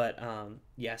bottle. But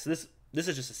yeah, so this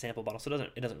is just a sample bottle. So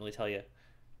it doesn't really tell you.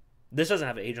 This doesn't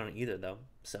have an age on it either, though.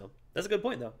 So that's a good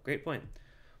point, though. Great point.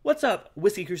 What's up,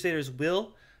 Whiskey Crusaders?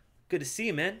 Will? Good to see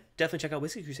you, man. Definitely check out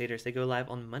Whiskey Crusaders. They go live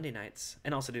on Monday nights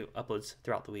and also do uploads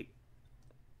throughout the week.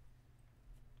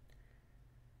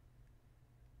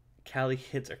 Cali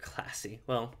kids are classy.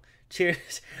 Well,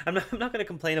 cheers. I'm not going to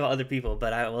complain about other people,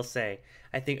 but I will say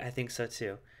I think so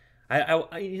too.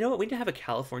 I you know what? We need to have a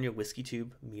California whiskey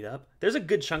tube meetup. There's a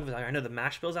good chunk of it. I know the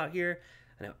Mashbills out here.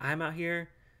 I know I'm out here.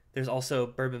 There's also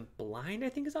Bourbon Blind, I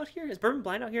think, is out here. Is Bourbon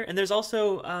Blind out here? And there's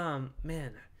also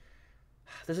man,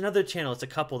 there's another channel. It's a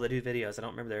couple that do videos. I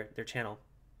don't remember their channel.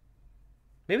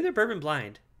 Maybe they're Bourbon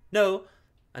Blind. No,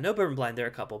 I know Bourbon Blind. They're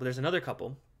a couple, but there's another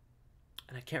couple.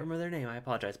 And I can't remember their name. I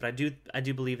apologize, but I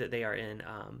do believe that they are in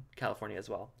California as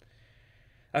well.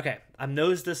 Okay, I've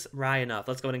nosed this rye enough.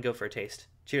 Let's go ahead and go for a taste.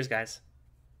 Cheers, guys.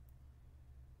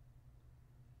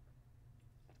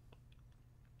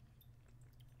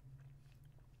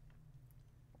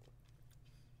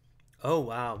 Oh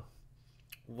wow,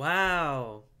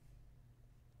 wow.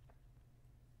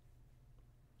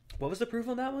 What was the proof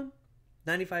on that one?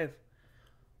 95.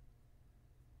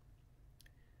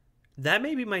 That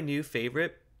may be my new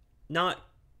favorite. Not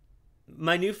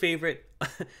my new favorite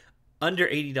under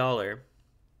 $80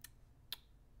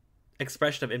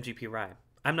 expression of MGP rye.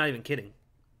 I'm not even kidding.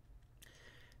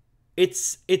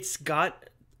 It's got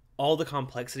all the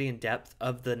complexity and depth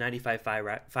of the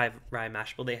 95.5 rye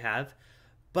mash bill they have,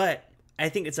 but I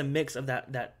think it's a mix of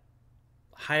that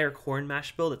higher corn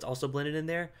mash bill that's also blended in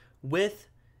there with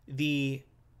the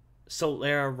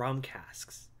Solera rum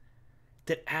casks.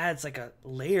 That adds like a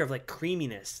layer of like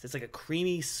creaminess. It's like a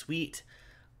creamy, sweet.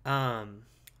 Oh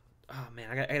man,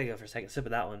 I gotta go for a second sip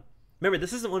of that one. Remember,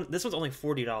 this isn't one. This one's only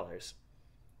 $40.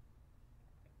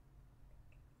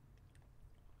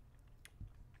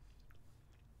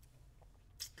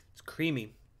 It's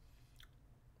creamy.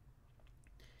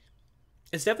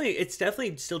 It's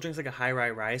definitely still drinks like a high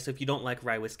rye. So if you don't like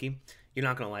rye whiskey, you're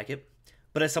not gonna like it.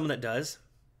 But as someone that does,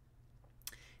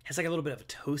 has like a little bit of a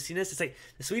toastiness. It's like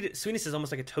the sweetness is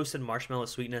almost like a toasted marshmallow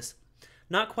sweetness.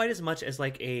 Not quite as much as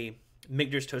like a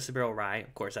Michter's Toasted Barrel Rye.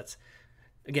 Of course, that's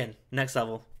again next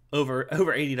level, over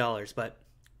 $80, but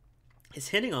it's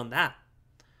hitting on that.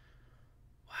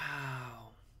 Wow,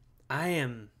 I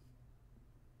am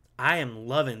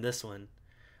loving this one.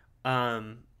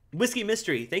 Whiskey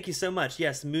Mystery, thank you so much.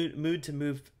 Yes, mood to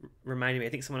move reminded me. I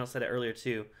think someone else said it earlier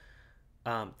too.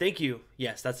 Thank you.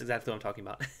 Yes, that's exactly what I'm talking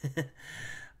about.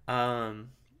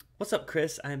 What's up,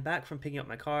 Chris? I'm back from picking up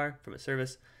my car from a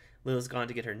service. Lila's gone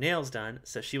to get her nails done,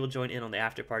 so she will join in on the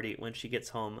after party when she gets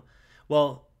home.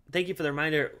 Well, thank you for the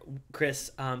reminder,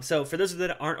 Chris. So for those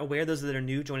that aren't aware, those that are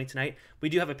new joining tonight, we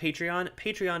do have a Patreon,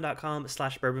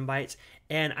 patreon.com/bourbonbites,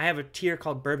 and I have a tier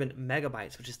called Bourbon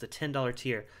Megabytes, which is the $10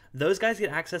 tier. Those guys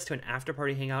get access to an after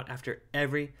party hangout after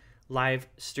every live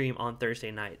stream on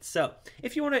Thursday night. So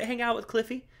if you want to hang out with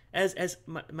Cliffy, as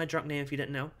my drunk name if you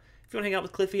didn't know, if you want to hang out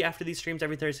with Cliffy after these streams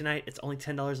every Thursday night, it's only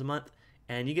 $10 a month,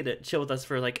 and you get to chill with us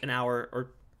for like an hour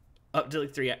or up to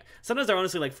like 3. Sometimes they're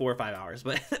honestly like 4 or 5 hours,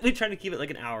 but we try to keep it like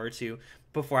an hour or two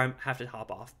before I have to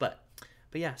hop off. But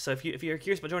yeah, so if you're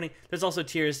curious about joining, there's also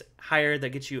tiers higher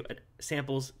that get you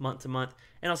samples month to month,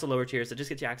 and also lower tiers that just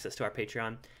get you access to our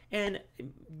Patreon. And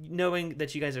knowing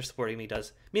that you guys are supporting me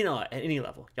does mean a lot at any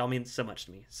level. Y'all mean so much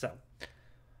to me. So,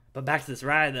 but back to this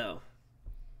rye though.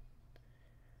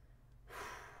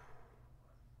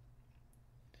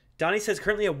 Donnie says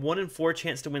currently a 1 in 4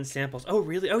 chance to win samples. Oh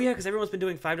really? Oh yeah, because everyone's been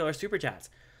doing $5 super chats.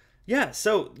 Yeah,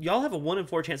 so y'all have a 1 in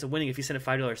 4 chance of winning if you send a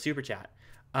 $5 super chat.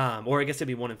 Or I guess it'd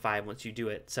be 1 in 5 once you do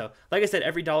it. So, like I said,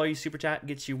 every dollar you super chat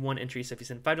gets you 1 entry. So if you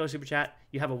send $5 super chat,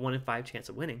 you have a 1 in 5 chance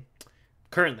of winning.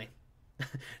 Currently.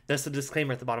 That's the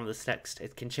disclaimer at the bottom of this text.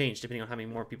 It can change depending on how many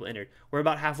more people entered. We're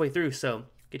about halfway through, so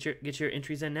get your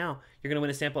entries in now. You're gonna win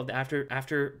a sample of the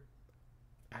After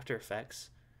Effects.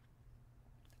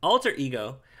 Alter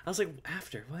Ego. I was like,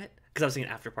 after what? Because I was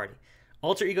thinking after party.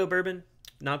 Alter Ego bourbon,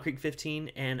 Knob Creek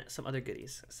 15, and some other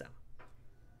goodies. So.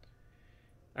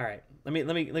 All right, let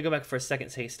me go back for a second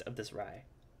taste of this rye.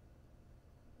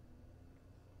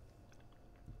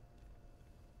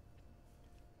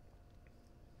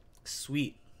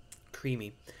 Sweet,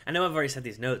 creamy. I know I've already said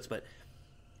these notes, but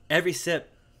every sip,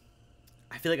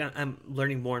 I feel like I'm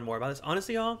learning more and more about this.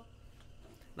 Honestly, y'all,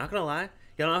 not gonna lie,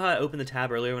 y'all know how I opened the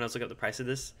tab earlier when I was looking up the price of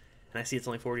this, and I see it's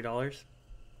only $40,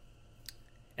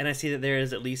 and I see that there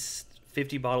is at least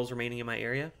 50 bottles remaining in my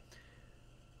area.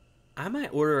 I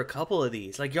might order a couple of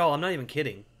these. Like, y'all, I'm not even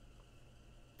kidding.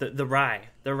 The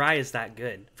rye is that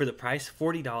good for the price.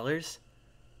 $40.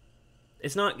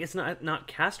 It's not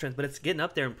cask strength, but it's getting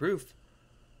up there in proof.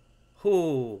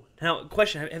 Ooh. Now,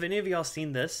 question: have any of y'all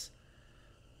seen this?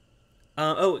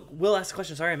 Oh, Will asked a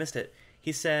question. Sorry, I missed it.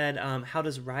 He said, "How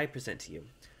does rye present to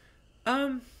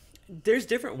you?" There's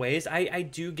different ways. I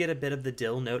do get a bit of the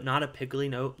dill note, not a pickly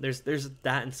note. There's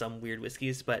that in some weird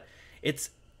whiskeys, but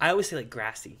I always say like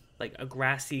grassy. Like a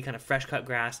grassy kind of fresh cut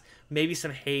grass, maybe some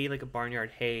hay, like a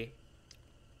barnyard hay.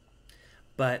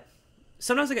 But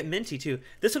sometimes I get minty too.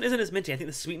 This one isn't as minty. I think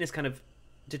the sweetness kind of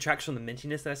detracts from the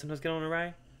mintiness that I sometimes get on a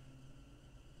rye.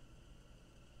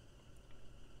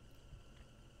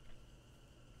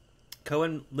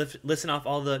 Cohen, listen off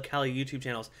all the Cali YouTube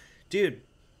channels. Dude,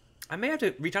 I may have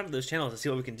to reach out to those channels and see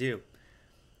what we can do.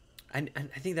 I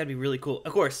think that'd be really cool.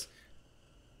 Of course,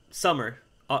 summer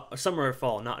or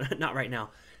fall, not right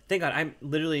now. Thank God, I'm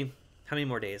literally, how many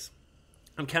more days?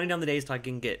 I'm counting down the days till I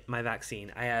can get my vaccine.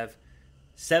 I have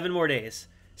 7 more days.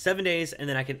 7 days, and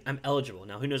then I'm eligible.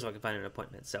 Now, who knows if I can find an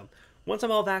appointment. So, once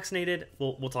I'm all vaccinated,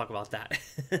 we'll talk about that.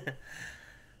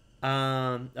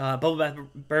 Bubble Bath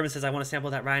Bourbon says, I want to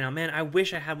sample that rye now. Man, I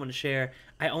wish I had one to share.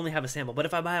 I only have a sample. But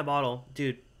if I buy a bottle,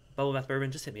 dude, Bubble Bath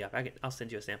Bourbon, just hit me up. I'll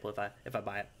send you a sample if I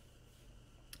buy it.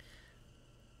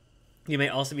 You may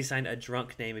also be signed a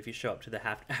drunk name if you show up to the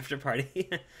after party.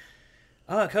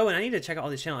 Oh, Cohen, I need to check out all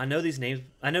these channels. I know these names.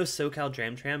 I know SoCal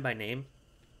Dram Tram by name.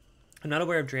 I'm not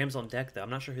aware of Drams on Deck, though. I'm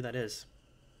not sure who that is.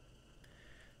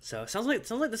 So, it sounds like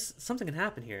something can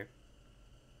happen here.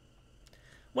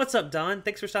 What's up, Don?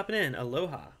 Thanks for stopping in.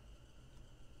 Aloha.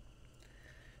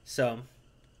 So,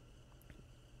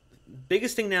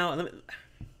 biggest thing now...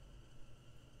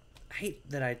 I hate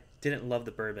that I didn't love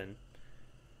the bourbon.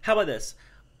 How about this?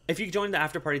 If you join the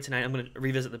after party tonight, I'm going to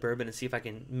revisit the bourbon and see if I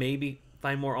can maybe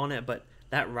find more on it. But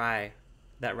that rye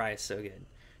is so good.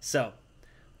 So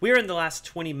we're in the last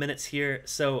 20 minutes here.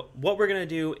 So what we're going to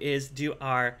do is do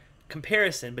our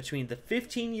comparison between the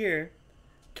 15-year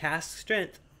cask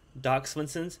strength Doc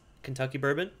Swinson's Kentucky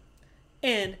bourbon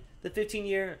and the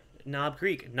 15-year Knob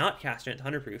Creek, not cask strength,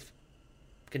 100 proof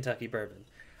Kentucky bourbon.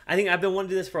 I think I've been wanting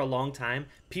to do this for a long time.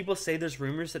 People say there's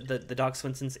rumors that the Doc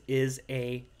Swinson's is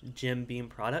a Jim Beam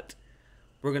product.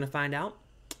 We're going to find out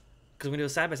because we're going to do a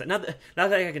side-by-side. Not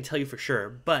that I can tell you for sure,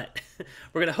 but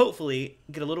we're going to hopefully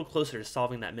get a little closer to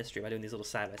solving that mystery by doing these little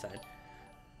side-by-side.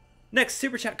 Next,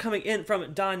 super chat coming in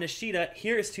from Don Nishida.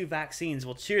 Here is to vaccines.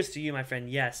 Well, cheers to you, my friend.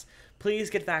 Yes, please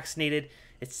get vaccinated.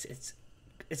 It's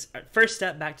our first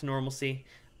step back to normalcy.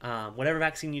 Whatever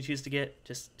vaccine you choose to get,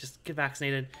 just get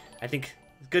vaccinated. I think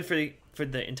it's good for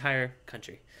the entire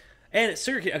country. And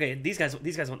Sugar Kitty, okay, these guys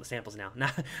want the samples now.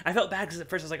 Now, I felt bad because at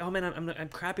first I was like, oh man, I'm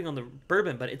crapping on the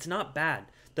bourbon, but it's not bad.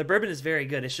 The bourbon is very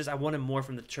good. It's just I wanted more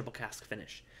from the triple cask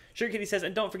finish. Sugar Kitty says,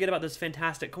 and don't forget about those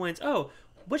fantastic coins. Oh,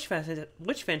 which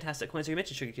fantastic coins are you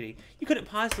mentioning, Sugar Kitty? You couldn't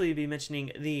possibly be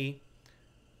mentioning the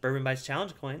Bourbon Bites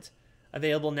Challenge coins,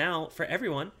 available now for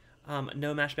everyone.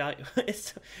 No mash value.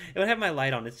 It would have my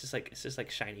light on. It's just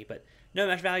like shiny, but no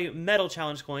mash value metal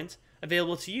challenge coins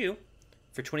available to you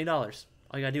for $20.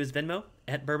 All you gotta do is Venmo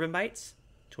at Bourbon Bites,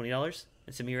 $20,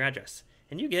 and send me your address,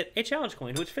 and you get a challenge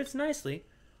coin which fits nicely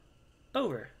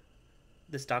over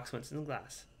this Doc Swinson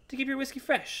glass to keep your whiskey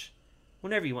fresh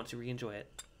whenever you want to re-enjoy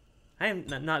it. I am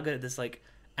not good at this like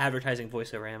advertising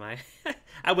voiceover, am I?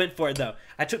 I went for it though.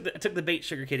 I took the bait,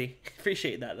 Sugar Kitty.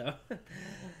 Appreciate that though.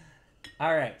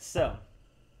 All right, so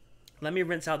let me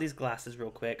rinse out these glasses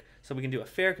real quick so we can do a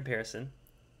fair comparison.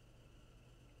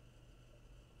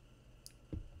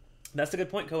 That's a good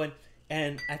point, Cohen.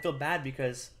 And I feel bad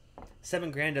because 7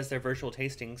 Grand does their virtual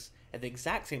tastings at the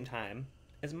exact same time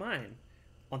as mine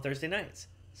on Thursday nights.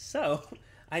 So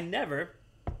I never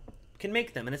can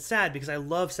make them. And it's sad because I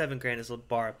love 7 Grand as a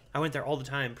bar. I went there all the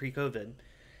time pre-COVID.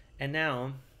 And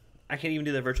now I can't even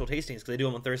do their virtual tastings because they do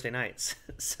them on Thursday nights.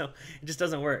 So it just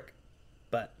doesn't work.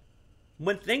 But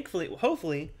when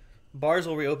hopefully, bars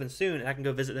will reopen soon and I can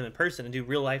go visit them in person and do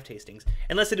real life tastings.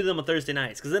 Unless they do them on Thursday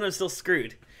nights, because then I'm still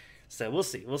screwed. So we'll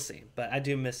see. But I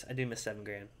do miss 7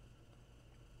 Grand.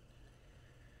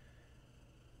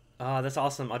 Oh, that's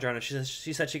awesome, Adriana.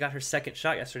 She said she got her second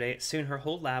shot yesterday. Soon her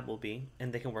whole lab will be,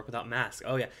 and they can work without masks.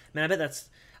 Oh yeah, man.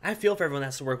 I feel for everyone that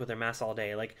has to work with their masks all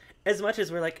day. Like, as much as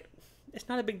we're like, it's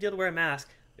not a big deal to wear a mask.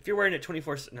 If you're wearing it not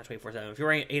 24/7, if you're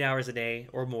wearing it 8 hours a day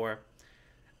or more,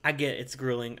 I get it's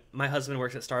grueling. My husband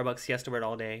works at Starbucks. He has to wear it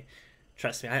all day.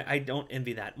 Trust me, I don't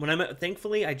envy that.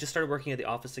 Thankfully, I just started working at the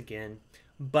office again.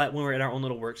 But when we're at our own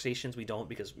little workstations, we don't,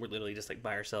 because we're literally just like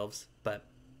by ourselves. But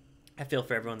I feel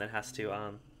for everyone that has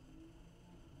to.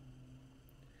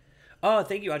 Oh,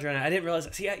 thank you, Adriana. I didn't realize.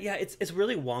 See, yeah, it's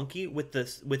really wonky with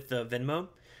the Venmo.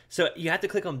 So you have to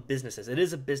click on businesses. It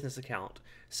is a business account.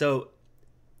 So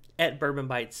at Bourbon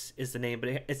Bites is the name, but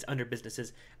it's under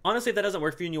businesses. Honestly, if that doesn't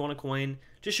work for you and you want a coin,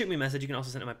 just shoot me a message. You can also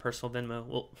send it my personal Venmo.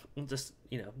 We'll just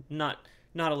not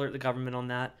alert the government on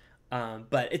that.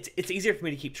 But it's easier for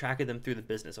me to keep track of them through the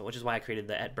business, which is why I created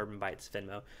the at Bourbon Bites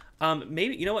Venmo.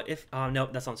 Maybe, you know what, if no,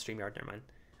 that's on StreamYard. Never mind.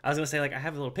 I was gonna say, like, I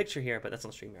have a little picture here, but that's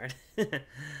on StreamYard.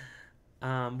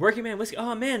 Working Man Whiskey.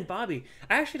 Oh man, Bobby.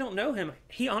 I actually don't know him.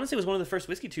 He honestly was one of the first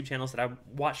whiskey tube channels that I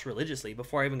watched religiously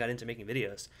before I even got into making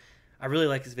videos. I really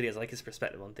like his videos. I like his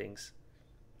perspective on things.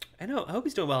 I hope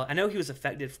he's doing well. I know he was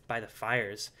affected by the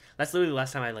fires. That's literally the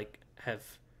last time I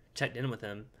have checked in with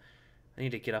him. I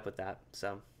need to get up with that.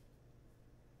 So.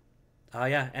 Oh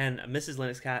yeah, and Mrs.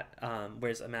 Linux Cat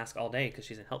wears a mask all day because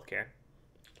she's in healthcare.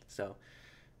 So,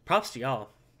 props to y'all.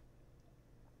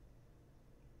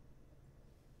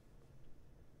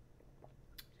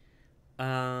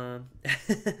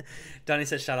 Donnie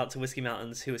says shout out to Whiskey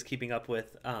Mountains, who is keeping up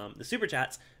with the super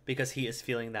chats because he is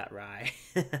feeling that rye.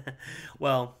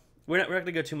 Well, we're not going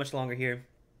to go too much longer here.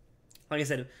 Like I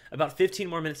said, about 15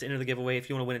 more minutes to enter the giveaway if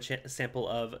you want to win a sample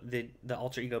of the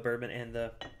Alter Ego Bourbon and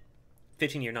the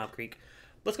 15-year Knob Creek.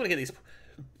 Let's go and get these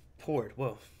poured.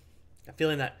 Whoa, I'm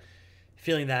feeling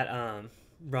that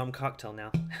rum cocktail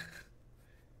now.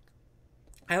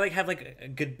 I have a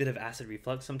good bit of acid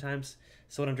reflux sometimes,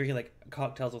 so when I'm drinking like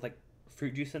cocktails with like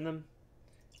fruit juice in them,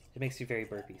 it makes me very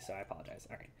burpy. So I apologize.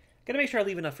 All right, gotta make sure I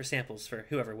leave enough for samples for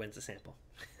whoever wins the sample.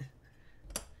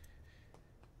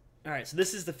 All right, so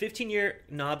this is the 15-year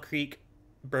Knob Creek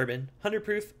Bourbon, 100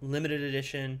 proof, limited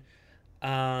edition.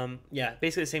 Yeah,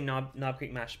 basically the same Knob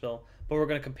Creek mash bill, but we're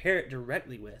going to compare it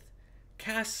directly with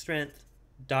cask strength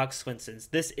Doc Swinson's.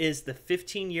 This is the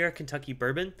 15-year Kentucky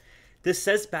Bourbon. This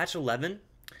says batch 11.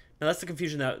 Now that's the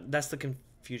confusion. That's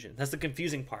the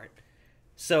confusing part.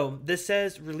 So this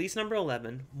says release number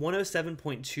 11,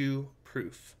 107.2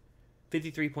 proof,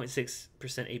 53.6%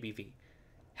 ABV.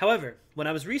 However, when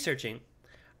I was researching,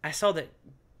 I saw that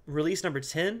release number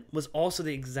 10 was also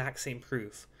the exact same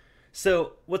proof.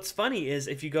 So what's funny is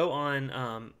if you go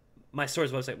on my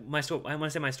store's website, I want to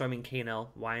say my store, I mean K&L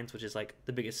Wines, which is like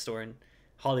the biggest store in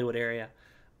Hollywood area.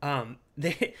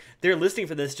 Their listing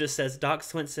for this just says Doc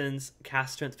Swinson's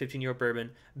cask strength 15-year bourbon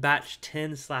batch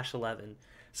 10/11.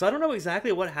 So I don't know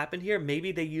exactly what happened here.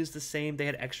 Maybe they used the same, they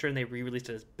had extra and they re-released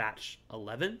it as batch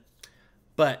 11.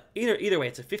 But either way,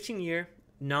 it's a 15-year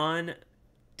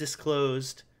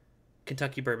non-disclosed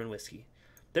Kentucky bourbon whiskey.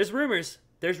 There's rumors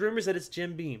that it's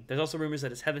Jim Beam. There's also rumors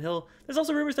that it's Heaven Hill. There's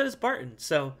also rumors that it's Barton.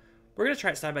 So we're going to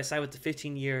try it side by side with the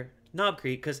 15-year Knob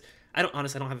Creek because I don't have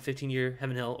a 15-year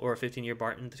Heaven Hill or a 15-year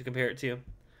Barton to compare it to.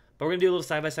 But we're going to do a little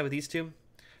side by side with these two.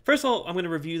 First of all, I'm going to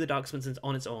review the Doc Swinson's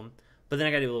on its own, but then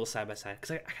I got to do a little side by side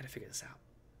because I got to figure this out.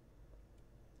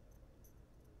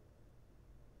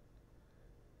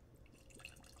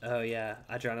 Oh yeah,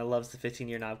 Adriana loves the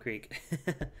 15-year Knob Creek.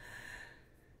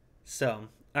 So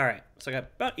All right, so I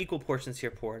got about equal portions here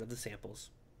poured of the samples.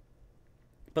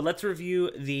 But let's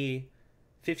review the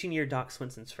 15-year Doc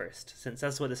Swinsons first, since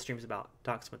that's what this stream's about,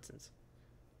 Doc Swinsons.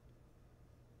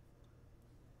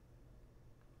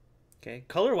 Okay,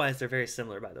 color-wise, they're very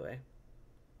similar, by the way.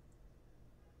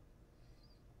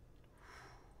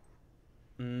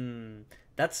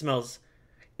 That smells...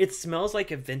 It smells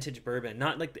like a vintage bourbon,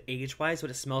 not like the age-wise, but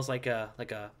it smells like a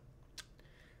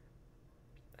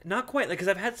not quite, like, because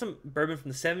I've had some bourbon from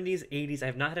the 70s, 80s. I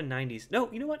have not had a 90s.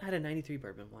 No, you know what? I had a 93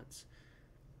 bourbon once.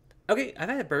 Okay, I've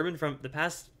had a bourbon from the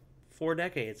past 4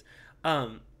 decades.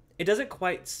 It doesn't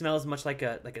quite smell as much like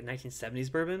a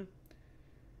 1970s bourbon,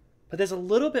 but there's a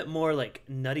little bit more like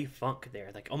nutty funk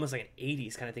there, like almost like an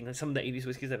 80s kind of thing, like some of the 80s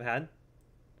whiskeys I've had.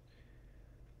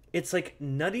 It's like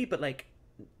nutty, but like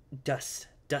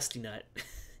dusty nut.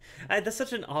 That's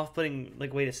such an off-putting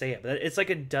like way to say it, but it's like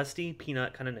a dusty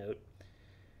peanut kind of note.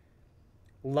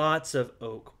 Lots of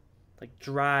oak, like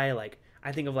dry, like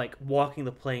I think of like walking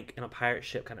the plank in a pirate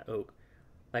ship kind of oak,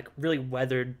 like really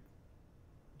weathered,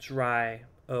 dry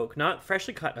oak, not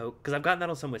freshly cut oak, because I've gotten that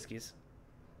on some whiskeys.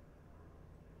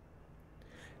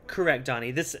 Correct, Donnie.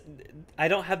 This, I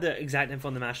don't have the exact info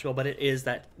on the mash bill, but it is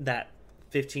that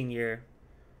 15-year.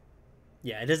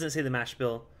 Yeah, it doesn't say the mash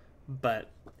bill, but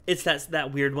it's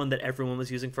that weird one that everyone was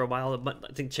using for a while. But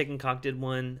I think Chicken Cock did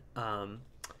one.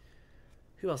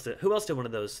 Who else did one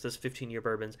of those 15-year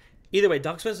bourbons? Either way,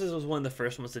 Doc Swinson's was one of the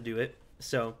first ones to do it.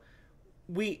 So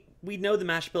we know the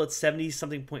mash bill. It's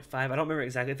 70-something.5. I don't remember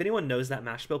exactly. If anyone knows that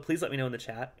mash bill, please let me know in the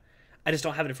chat. I just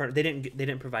don't have it in front of. They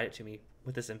didn't provide it to me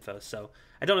with this info, so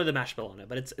I don't know the mash bill on it.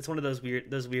 But it's one of those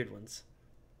weird ones.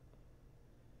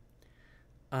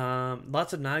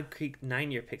 Lots of Knob Creek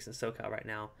 9-year picks in SoCal right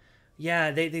now.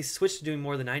 Yeah, they switched to doing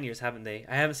more than 9 years, haven't they?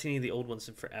 I haven't seen any of the old ones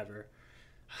in forever.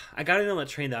 I got in on that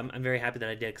train, though. I'm very happy that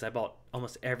I did, because I bought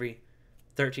almost every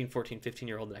 13, 14,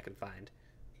 15-year-old that I could find.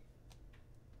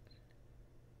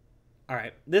 All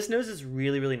right. This noses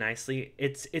really, really nicely.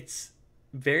 It's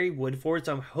very wood forward,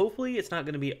 so hopefully it's not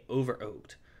going to be over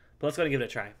oaked. But let's go and give it a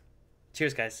try.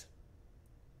 Cheers, guys.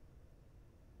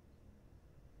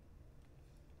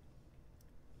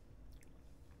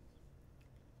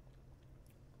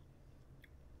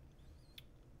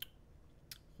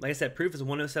 Like I said, proof is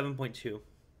 107.2.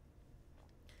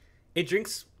 It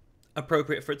drinks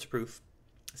appropriate for its proof.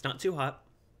 It's not too hot.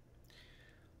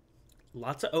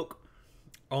 Lots of oak.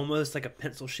 Almost like a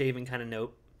pencil shaving kind of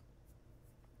note.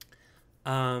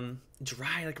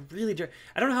 Dry, like really dry.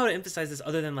 I don't know how to emphasize this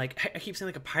other than like, I keep saying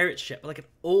like a pirate ship, but like an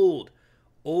old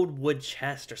wood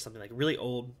chest or something, like really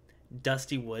old,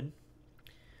 dusty wood.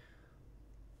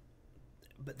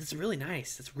 But it's really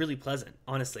nice. It's really pleasant,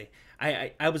 honestly.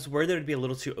 I was worried that it would be a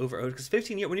little too over oaked, because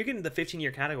 15-year, when you're getting the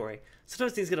 15-year category,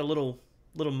 sometimes things get a little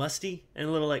musty and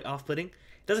a little like off-putting.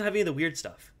 It doesn't have any of the weird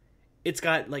stuff. It's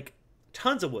got like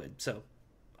tons of wood. So,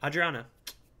 Adriana,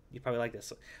 you probably like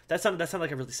this. That sounded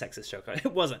like a really sexist joke.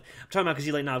 It wasn't. I'm talking about because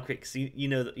you like Knob Creek, so you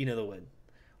know the wood.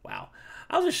 Wow.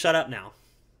 I'll just shut up now.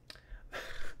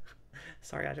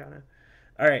 Sorry, Adriana.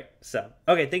 All right. So,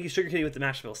 okay. Thank you, Sugar Kitty, with the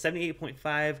mash bill.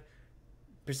 78.5%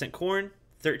 corn,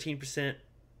 13%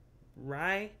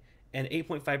 rye, and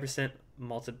 8.5%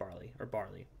 malted barley or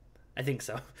barley. I think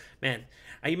so. Man,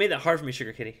 you made that hard for me,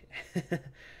 Sugar Kitty.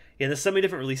 Yeah, there's so many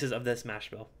different releases of this mash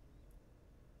bill.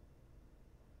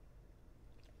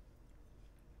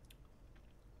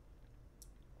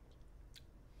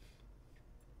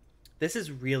 This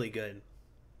is really good.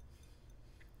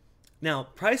 Now,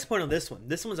 price point on this one.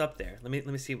 This one's up there. Let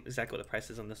me see exactly what the price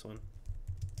is on this one.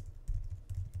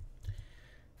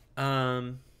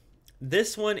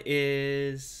 This one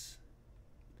is,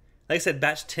 like I said,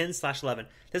 batch 10/11.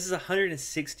 This is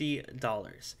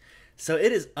 $160. So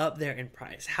it is up there in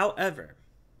price. However,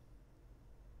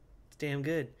 it's damn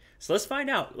good. So let's find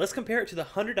out. Let's compare it to the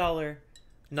 $100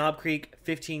 Knob Creek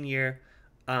 15-year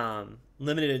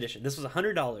limited edition. This was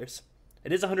 $100.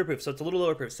 It is 100 proof, so it's a little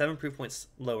lower proof, 7 proof points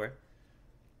lower.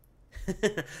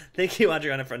 Thank you,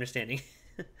 Adriana, for understanding.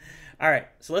 All right,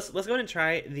 so let's go ahead and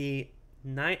try the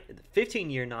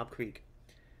 15-year Knob Creek.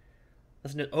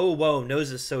 Oh, whoa,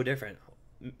 nose is so different.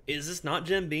 Is this not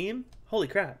Jim Beam? Holy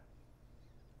crap.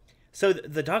 So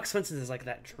the Doc Swinson is like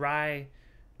that dry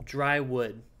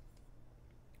wood.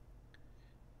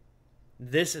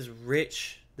 This is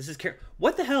rich. This is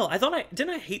what the hell? Didn't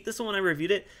I hate this one when I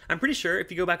reviewed it? I'm pretty sure if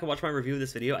you go back and watch my review of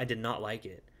this video, I did not like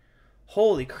it.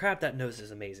 Holy crap, that nose is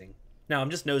amazing. Now,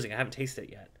 I'm just nosing. I haven't tasted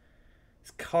it yet.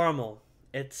 It's caramel.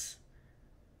 It's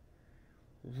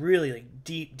really like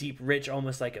deep, rich,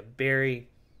 almost like a berry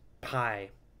pie.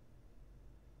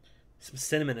 Some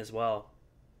cinnamon as well.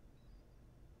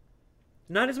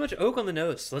 Not as much oak on the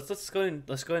nose. So let's go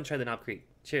and try the Knob Creek.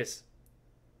 Cheers.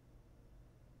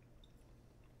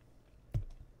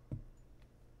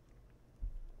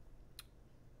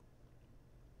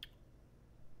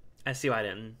 I see why I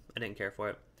didn't care for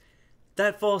it.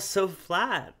 That falls so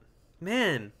flat,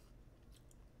 man.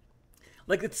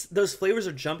 Like those flavors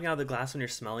are jumping out of the glass when you're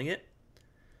smelling it,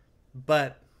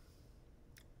 but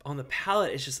on the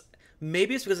palate, it's just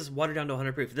maybe it's because it's watered down to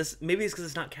 100 proof. Maybe it's because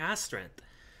it's not cask strength,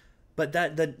 but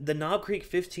the Knob Creek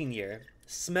 15 year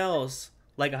smells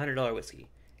like $100 whiskey.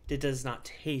 It does not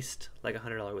taste like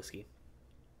 $100 whiskey.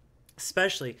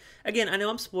 Especially, again, I know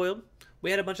I'm spoiled.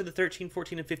 We had a bunch of the 13,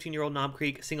 14, and 15-year-old Knob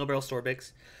Creek single barrel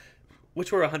Storbicks,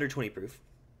 which were 120 proof.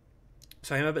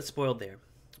 So I am a bit spoiled there.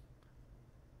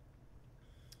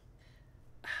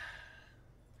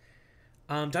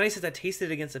 Donnie says I tasted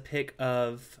it against a pick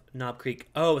of Knob Creek.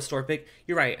 Oh, a store pick.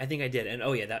 You're right. I think I did. And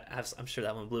oh yeah, I'm sure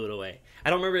that one blew it away. I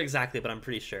don't remember exactly, but I'm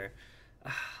pretty sure.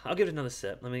 I'll give it another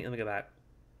sip. Let me go back.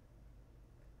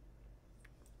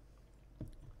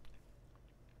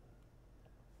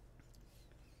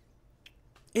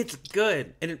 It's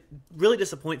good, and it really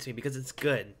disappoints me because it's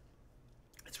good.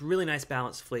 It's really nice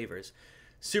balanced flavors.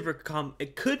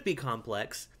 It could be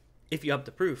complex if you up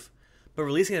the proof, but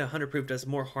releasing it at 100 proof does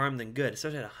more harm than good,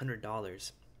 especially at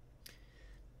 $100.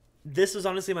 This was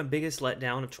honestly my biggest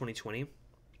letdown of 2020. I'm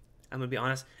gonna be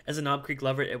honest. As a Knob Creek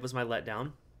lover, it was my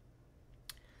letdown.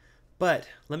 But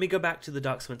let me go back to the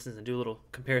Doc Swinsons and do a little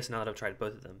comparison now that I've tried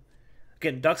both of them.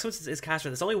 Again, Doc Swinsons is cask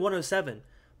strength. It's only 107,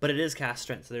 but it is cask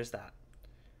strength, so there's that.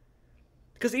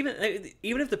 Because even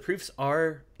if the proofs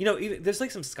are, there's like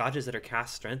some scotches that are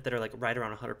cask strength that are like right around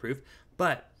 100 proof,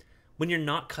 but when you're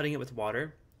not cutting it with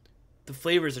water, the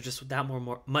flavors are just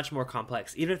much more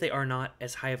complex, even if they are not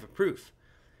as high of a proof.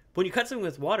 When you cut something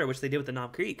with water, which they did with the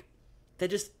Knob Creek,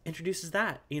 that just introduces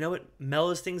that. It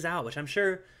mellows things out, which I'm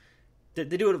sure they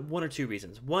do it one or two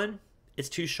reasons. One, it's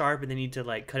too sharp and they need to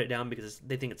like cut it down because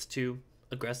they think it's too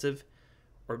aggressive,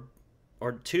 or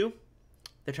two,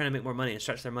 they're trying to make more money and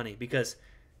stretch their money because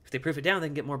if they proof it down, they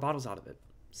can get more bottles out of it.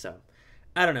 So,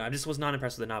 I don't know. I just was not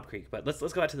impressed with the Knob Creek. But let's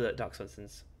go back to the Doc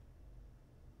Swinsons.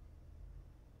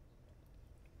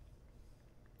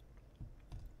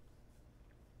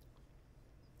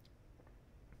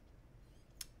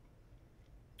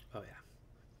 Oh, yeah.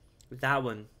 With that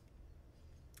one,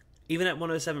 even at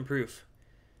 107 proof,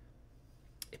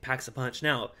 it packs a punch.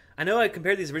 Now, I know I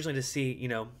compared these originally to see,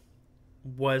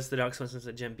 was the Doc Swinsons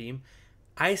a Jim Beam?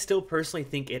 I still personally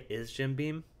think it is Jim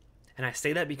Beam. And I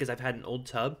say that because I've had an Old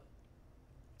Tub.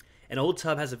 An Old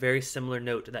Tub has a very similar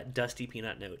note to that dusty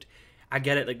peanut note. I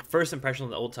get it. Like, first impression of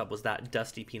the Old Tub was that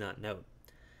dusty peanut note.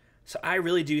 So I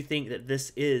really do think that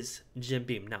this is Jim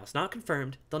Beam. Now, it's not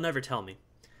confirmed. They'll never tell me.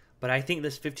 But I think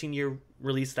this 15-year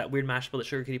release, that weird mash bill that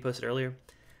Sugar Kitty posted earlier,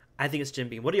 I think it's Jim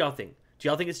Beam. What do y'all think? Do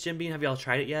y'all think it's Jim Beam? Have y'all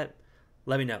tried it yet?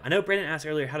 Let me know. I know Brandon asked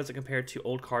earlier, how does it compare to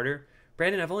Old Carter?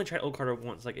 Brandon, I've only tried Old Carter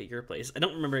once, like at your place. I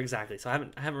don't remember exactly, so I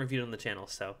haven't reviewed it on the channel.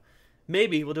 So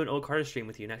maybe we'll do an Old Carter stream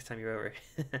with you next time you're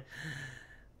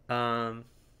over.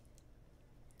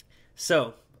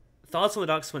 So thoughts on the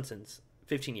Doc Swinsons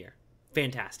 15-year?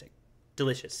 Fantastic,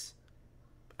 delicious.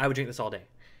 I would drink this all day.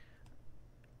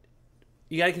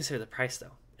 You gotta consider the price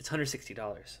though. It's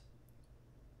 $160.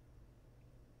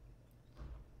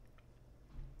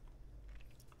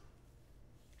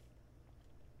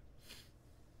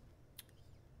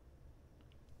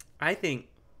 I think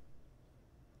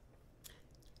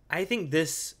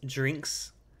this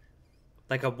drinks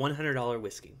like a $100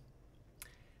 whiskey,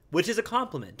 which is a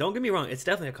compliment. Don't get me wrong. It's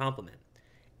definitely a compliment.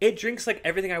 It drinks like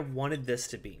everything I wanted this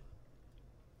to be.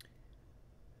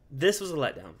 This was a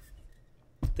letdown.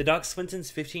 The Doc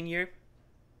Swinson's 15-year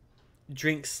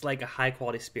drinks like a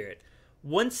high-quality spirit.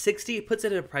 160 puts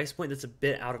it at a price point that's a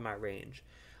bit out of my range.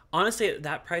 Honestly, at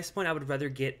that price point, I would rather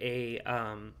get a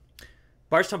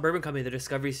Bardstown Bourbon Company, the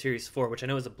Discovery Series 4, which I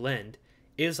know is a blend.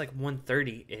 It was like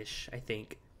 130-ish, I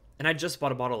think. And I just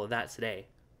bought a bottle of that today,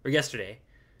 or yesterday.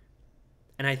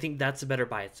 And I think that's a better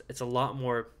buy. It's a lot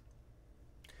more...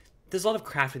 There's a lot of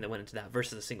crafting that went into that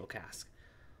versus a single cask.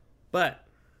 But,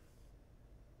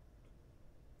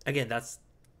 again, that's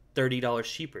 $30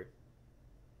 cheaper.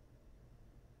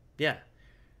 Yeah.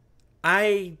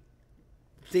 I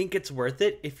think it's worth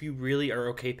it if you really are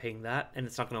okay paying that, and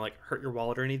it's not going to like hurt your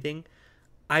wallet or anything.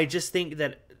 I just think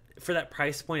that for that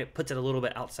price point, it puts it a little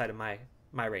bit outside of my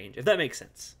range, if that makes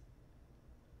sense.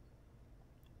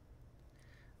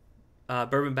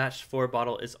 Bourbon Batch 4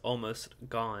 bottle is almost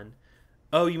gone.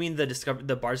 Oh, you mean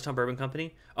the Bardstown Bourbon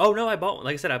Company? Oh no, I bought one.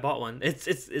 Like I said, I bought one.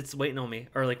 It's waiting on me,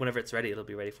 or like whenever it's ready, it'll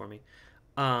be ready for me.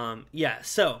 Yeah.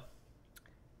 So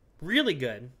really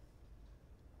good.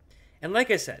 And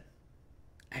like I said,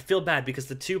 I feel bad because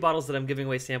the 2 bottles that I'm giving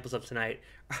away samples of tonight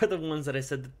are the ones that I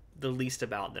said the least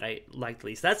about, that I liked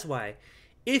least. That's why,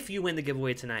 if you win the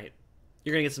giveaway tonight,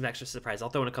 you're going to get some extra surprise. I'll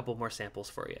throw in a couple more samples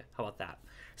for you. How about that?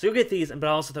 So you'll get these, but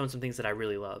I'll also throw in some things that I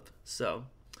really love. So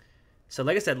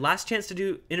like I said, last chance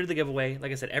to enter the giveaway.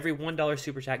 Like I said, every $1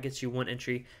 super chat gets you 1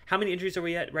 entry. How many entries are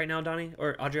we at right now, Donnie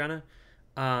or Adriana?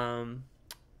 Want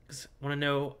to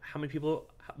know how many people,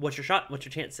 what's your shot, what's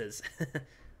your chances?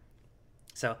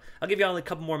 So I'll give you all a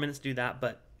couple more minutes to do that,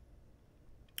 but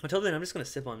until then, I'm just going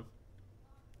to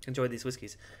enjoy these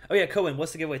whiskeys. Oh yeah, Cohen,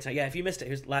 what's the giveaway tonight? Yeah, if you missed it,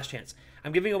 here's the last chance.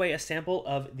 I'm giving away a sample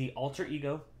of the Alter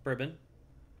Ego Bourbon,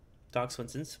 Dog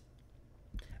Swinson's,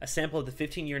 a sample of the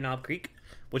 15-year Knob Creek,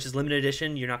 which is limited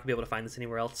edition. You're not going to be able to find this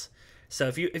anywhere else. So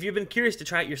if you've been curious to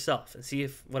try it yourself and see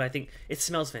what I think, it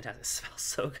smells fantastic. It smells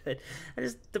so good.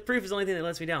 The proof is the only thing that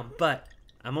lets me down, but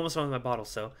I'm almost done with my bottle,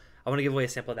 so I want to give away a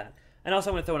sample of that. And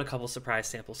also I'm going to throw in a couple surprise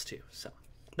samples too. So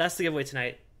that's the giveaway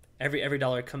tonight. Every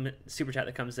dollar super chat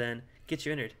that comes in gets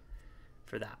you entered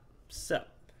for that. So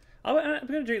I'm going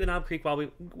to drink the Knob Creek while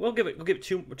we'll give it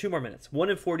two more minutes. 1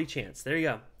 in 40 chance. There you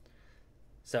go.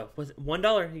 So with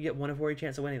 $1, you get 1 in 40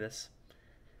 chance of winning this.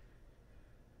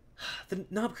 The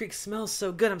Knob Creek smells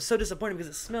so good. I'm so disappointed because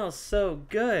it smells so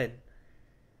good.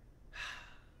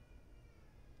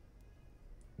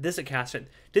 This a cask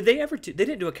strength. Did they ever they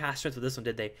didn't do a cask strength with this one,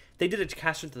 did they? They did a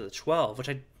cask strength of the 12, which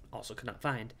I also could not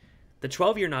find. The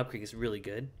 12-year Knob Creek is really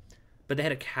good, but they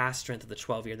had a cask strength of the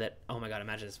 12-year that, oh my god,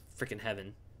 imagine it's freaking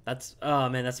heaven. That's, oh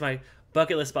man, that's my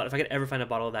bucket list spot. If I could ever find a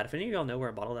bottle of that. If any of y'all know where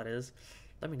a bottle of that is,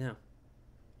 let me know.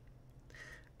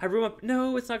 I ruin my,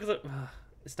 no, it's not because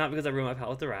it's not because I ruined my palate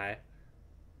with the rye.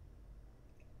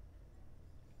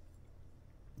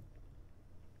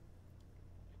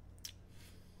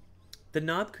 The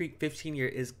Knob Creek 15-year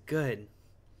is good.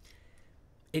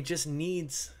 It just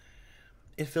needs,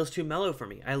 it feels too mellow for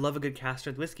me. I love a good cask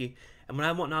strength whiskey, and when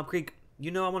I want Knob Creek,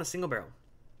 you know I want a single barrel.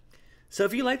 So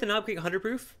if you like the Knob Creek 100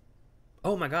 proof,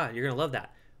 oh my god, you're gonna love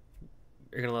that.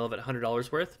 You're gonna love it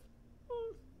 $100 worth.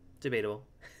 Debatable.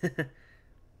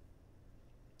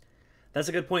 That's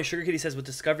a good point. Sugar Kitty says with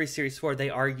Discovery Series 4, they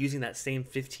are using that same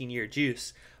 15-year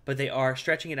juice, but they are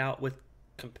stretching it out with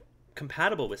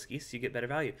compatible whiskeys, so you get better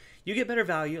value. You get better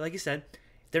value, like you said.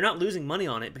 They're not losing money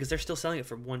on it because they're still selling it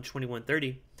for $120,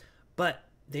 $130, but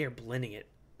they are blending it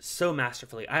so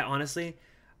masterfully.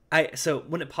 So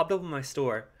when it popped up in my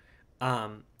store,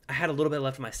 I had a little bit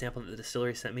left of my sample that the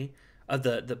distillery sent me of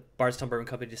the Bardstown Bourbon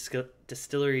Company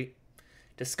Distillery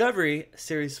Discovery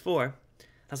Series 4.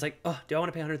 I was like, oh, do I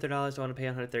want to pay $130? Do I want to pay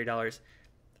 $130?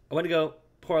 I went to go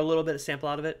pour a little bit of sample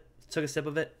out of it, took a sip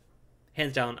of it,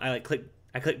 hands down, I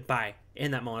clicked buy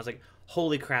in that moment. I was like,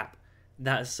 holy crap,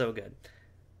 that is so good.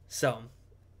 So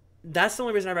that's the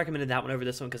only reason I recommended that one over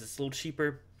this one, because it's a little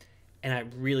cheaper, and I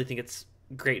really think it's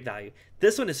great value.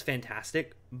 This one is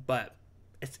fantastic, but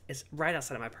it's right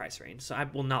outside of my price range, so I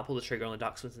will not pull the trigger on the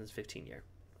Doc Swinson's 15-year.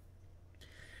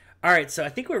 All right, so I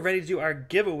think we're ready to do our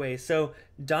giveaway. So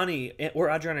Donnie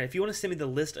or Adriana, if you want to send me the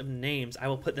list of names, I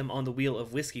will put them on the wheel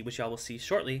of whiskey, which y'all will see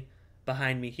shortly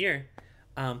behind me here.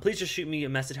 Please just shoot me a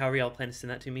message however y'all plan to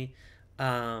send that to me,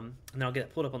 and I'll get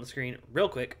it pulled up on the screen real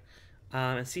quick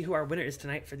and see who our winner is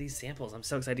tonight for these samples. I'm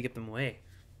so excited to give them away.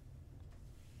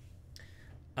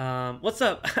 What's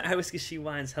up? I Whiskey She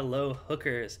Wines. Hello,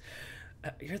 hookers.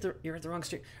 You're at the wrong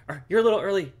street. You're a little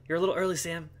early. You're a little early,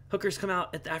 Sam. Hookers come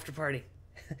out at the after party.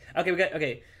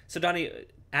 Okay. So Donnie,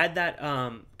 add that.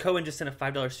 Cohen just sent a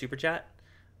 $5 super chat.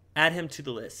 Add him to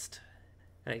the list.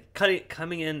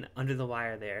 Coming in under the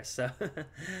wire there. So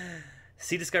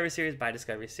see Discovery Series, buy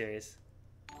Discovery Series.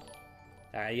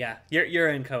 All right, yeah, you're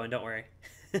in, Cohen. Don't worry.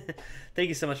 Thank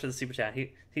you so much for the super chat.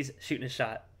 He's shooting his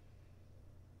shot.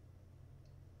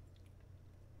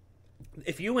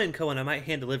 If you win, Cohen, I might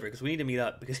hand deliver because we need to meet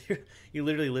up because you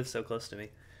literally live so close to me.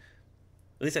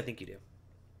 At least I think you do.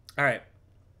 All right.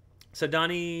 So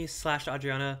Donnie /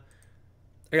 Adriana,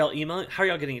 are y'all emailing? How are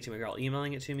y'all getting it to me? Are y'all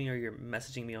emailing it to me or you're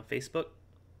messaging me on Facebook?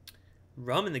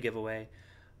 Rum in the giveaway.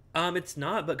 It's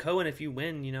not, but Cohen, if you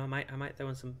win, I might throw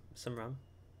in some rum.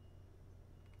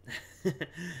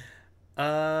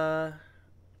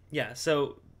 Yeah.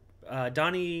 So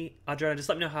Donnie, Adriana, just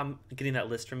let me know how I'm getting that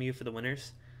list from you for the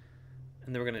winners,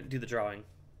 and then we're gonna do the drawing.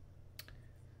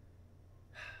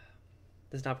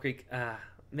 This Knob Creek,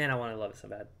 man, I want to love it so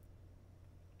bad.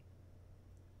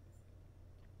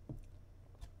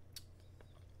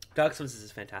 Dog Swinson's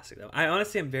is fantastic, though. I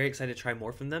honestly am very excited to try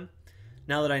more from them.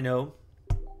 Now that I know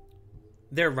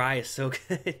their rye is so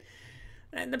good.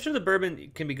 And I'm sure the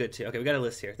bourbon can be good, too. Okay, we got a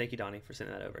list here. Thank you, Donnie, for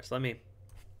sending that over. So let me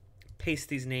paste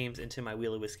these names into my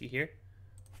wheel of whiskey here.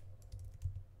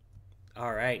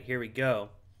 All right, here we go.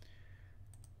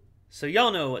 So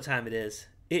y'all know what time it is.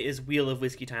 It is Wheel of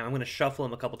Whiskey time. I'm going to shuffle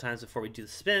them a couple times before we do the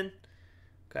spin.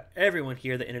 Got everyone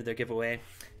here that entered their giveaway.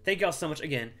 Thank y'all so much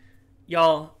again.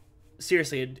 Y'all,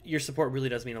 seriously, your support really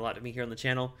does mean a lot to me here on the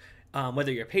channel.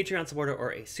 Whether you're a Patreon supporter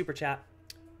or a Super Chat,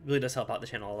 really does help out the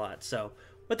channel a lot. So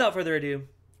without further ado,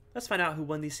 let's find out who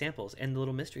won these samples and the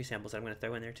little mystery samples that I'm going to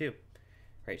throw in there too.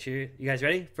 All right, you guys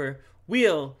ready for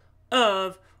Wheel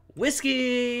of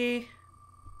Whiskey?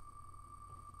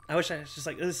 I wish I was just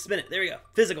like, let's spin it. There we go.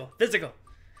 Physical.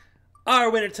 Our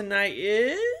winner tonight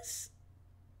is...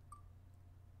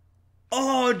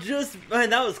 Oh, man,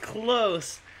 that was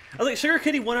close. I was like, Sugar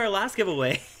Kitty won our last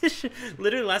giveaway.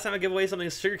 Literally, last time I gave away something,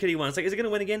 Sugar Kitty won. It's like, is it going to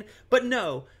win again? But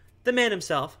no, the man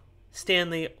himself,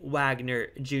 Stanley Wagner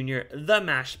Jr., the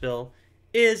Mashbill,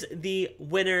 is the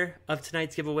winner of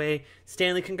tonight's giveaway.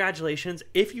 Stanley, congratulations.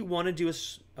 If you want to do a...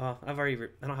 I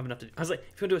don't have enough to do. I was like,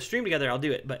 if you want to do a stream together, I'll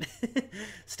do it. But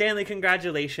Stanley,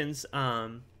 congratulations.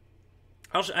 I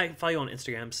follow you on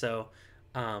Instagram, so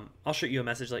I'll shoot you a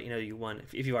message, let you know you won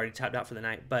if you've already tapped out for the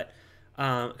night. But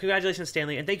congratulations,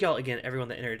 Stanley, and thank you all again, everyone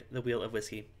that entered the Wheel of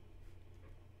Whiskey.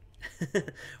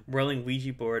 Whirling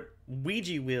Ouija board,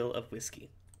 Ouija Wheel of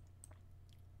Whiskey.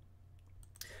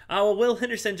 Well, Will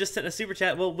Henderson just sent a super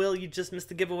chat. Well, Will, you just missed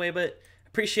the giveaway, but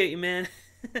appreciate you, man.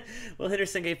 Will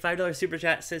Henderson gave $5 super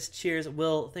chat, says cheers.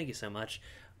 Will, thank you so much.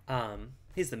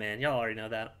 He's the man. Y'all already know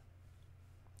that.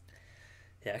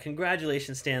 Yeah,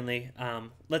 congratulations, Stanley.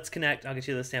 Let's connect. I'll get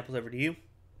you those samples over to you.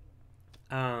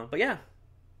 But yeah,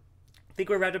 I think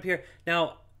we're wrapped up here.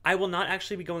 Now, I will not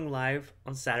actually be going live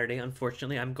on Saturday,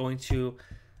 unfortunately. I'm going to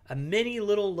a mini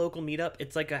little local meetup.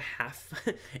 It's like a half,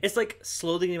 it's like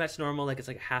slowly getting back to normal. Like it's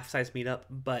like a half-size meetup,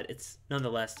 but it's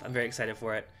nonetheless, I'm very excited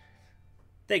for it.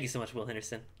 Thank you so much, Will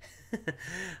Henderson.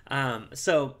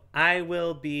 So I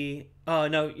will be, oh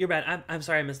no, you're bad. I'm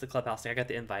sorry I missed the clubhouse thing. I got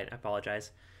the invite. I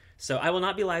apologize. So I will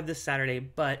not be live this Saturday,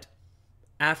 but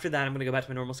after that, I'm going to go back to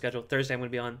my normal schedule. Thursday, I'm going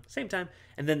to be on same time.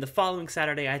 And then the following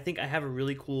Saturday, I think I have a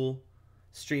really cool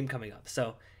stream coming up.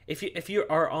 So if you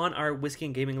are on our Whiskey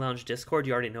and Gaming Lounge Discord,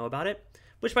 you already know about it.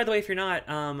 Which, by the way, if you're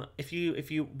not, if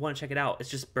you want to check it out, it's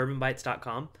just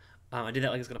bourbonbites.com. I did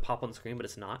that like it's going to pop on the screen, but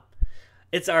it's not.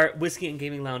 It's our Whiskey and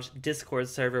Gaming Lounge Discord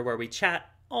server where we chat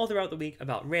all throughout the week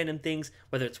about random things,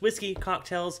 whether it's whiskey,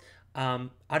 cocktails.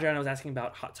 Adriana was asking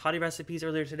about hot toddy recipes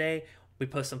earlier today. We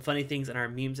post some funny things in our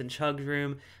memes and chugs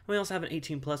room. And we also have an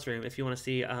 18+ room if you want to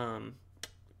see, I was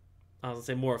going to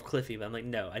say more of Cliffy, but I'm like,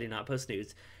 no, I do not post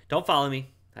nudes. Don't follow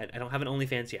me. I don't have an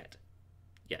OnlyFans yet.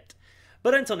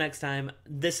 But until next time,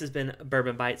 this has been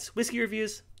Bourbon Bites Whiskey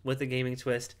Reviews with a gaming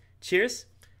twist. Cheers,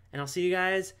 and I'll see you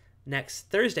guys next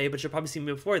Thursday, but you'll probably see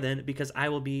me before then because I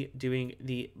will be doing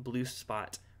the Blue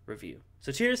Spot review.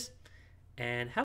 So cheers, and have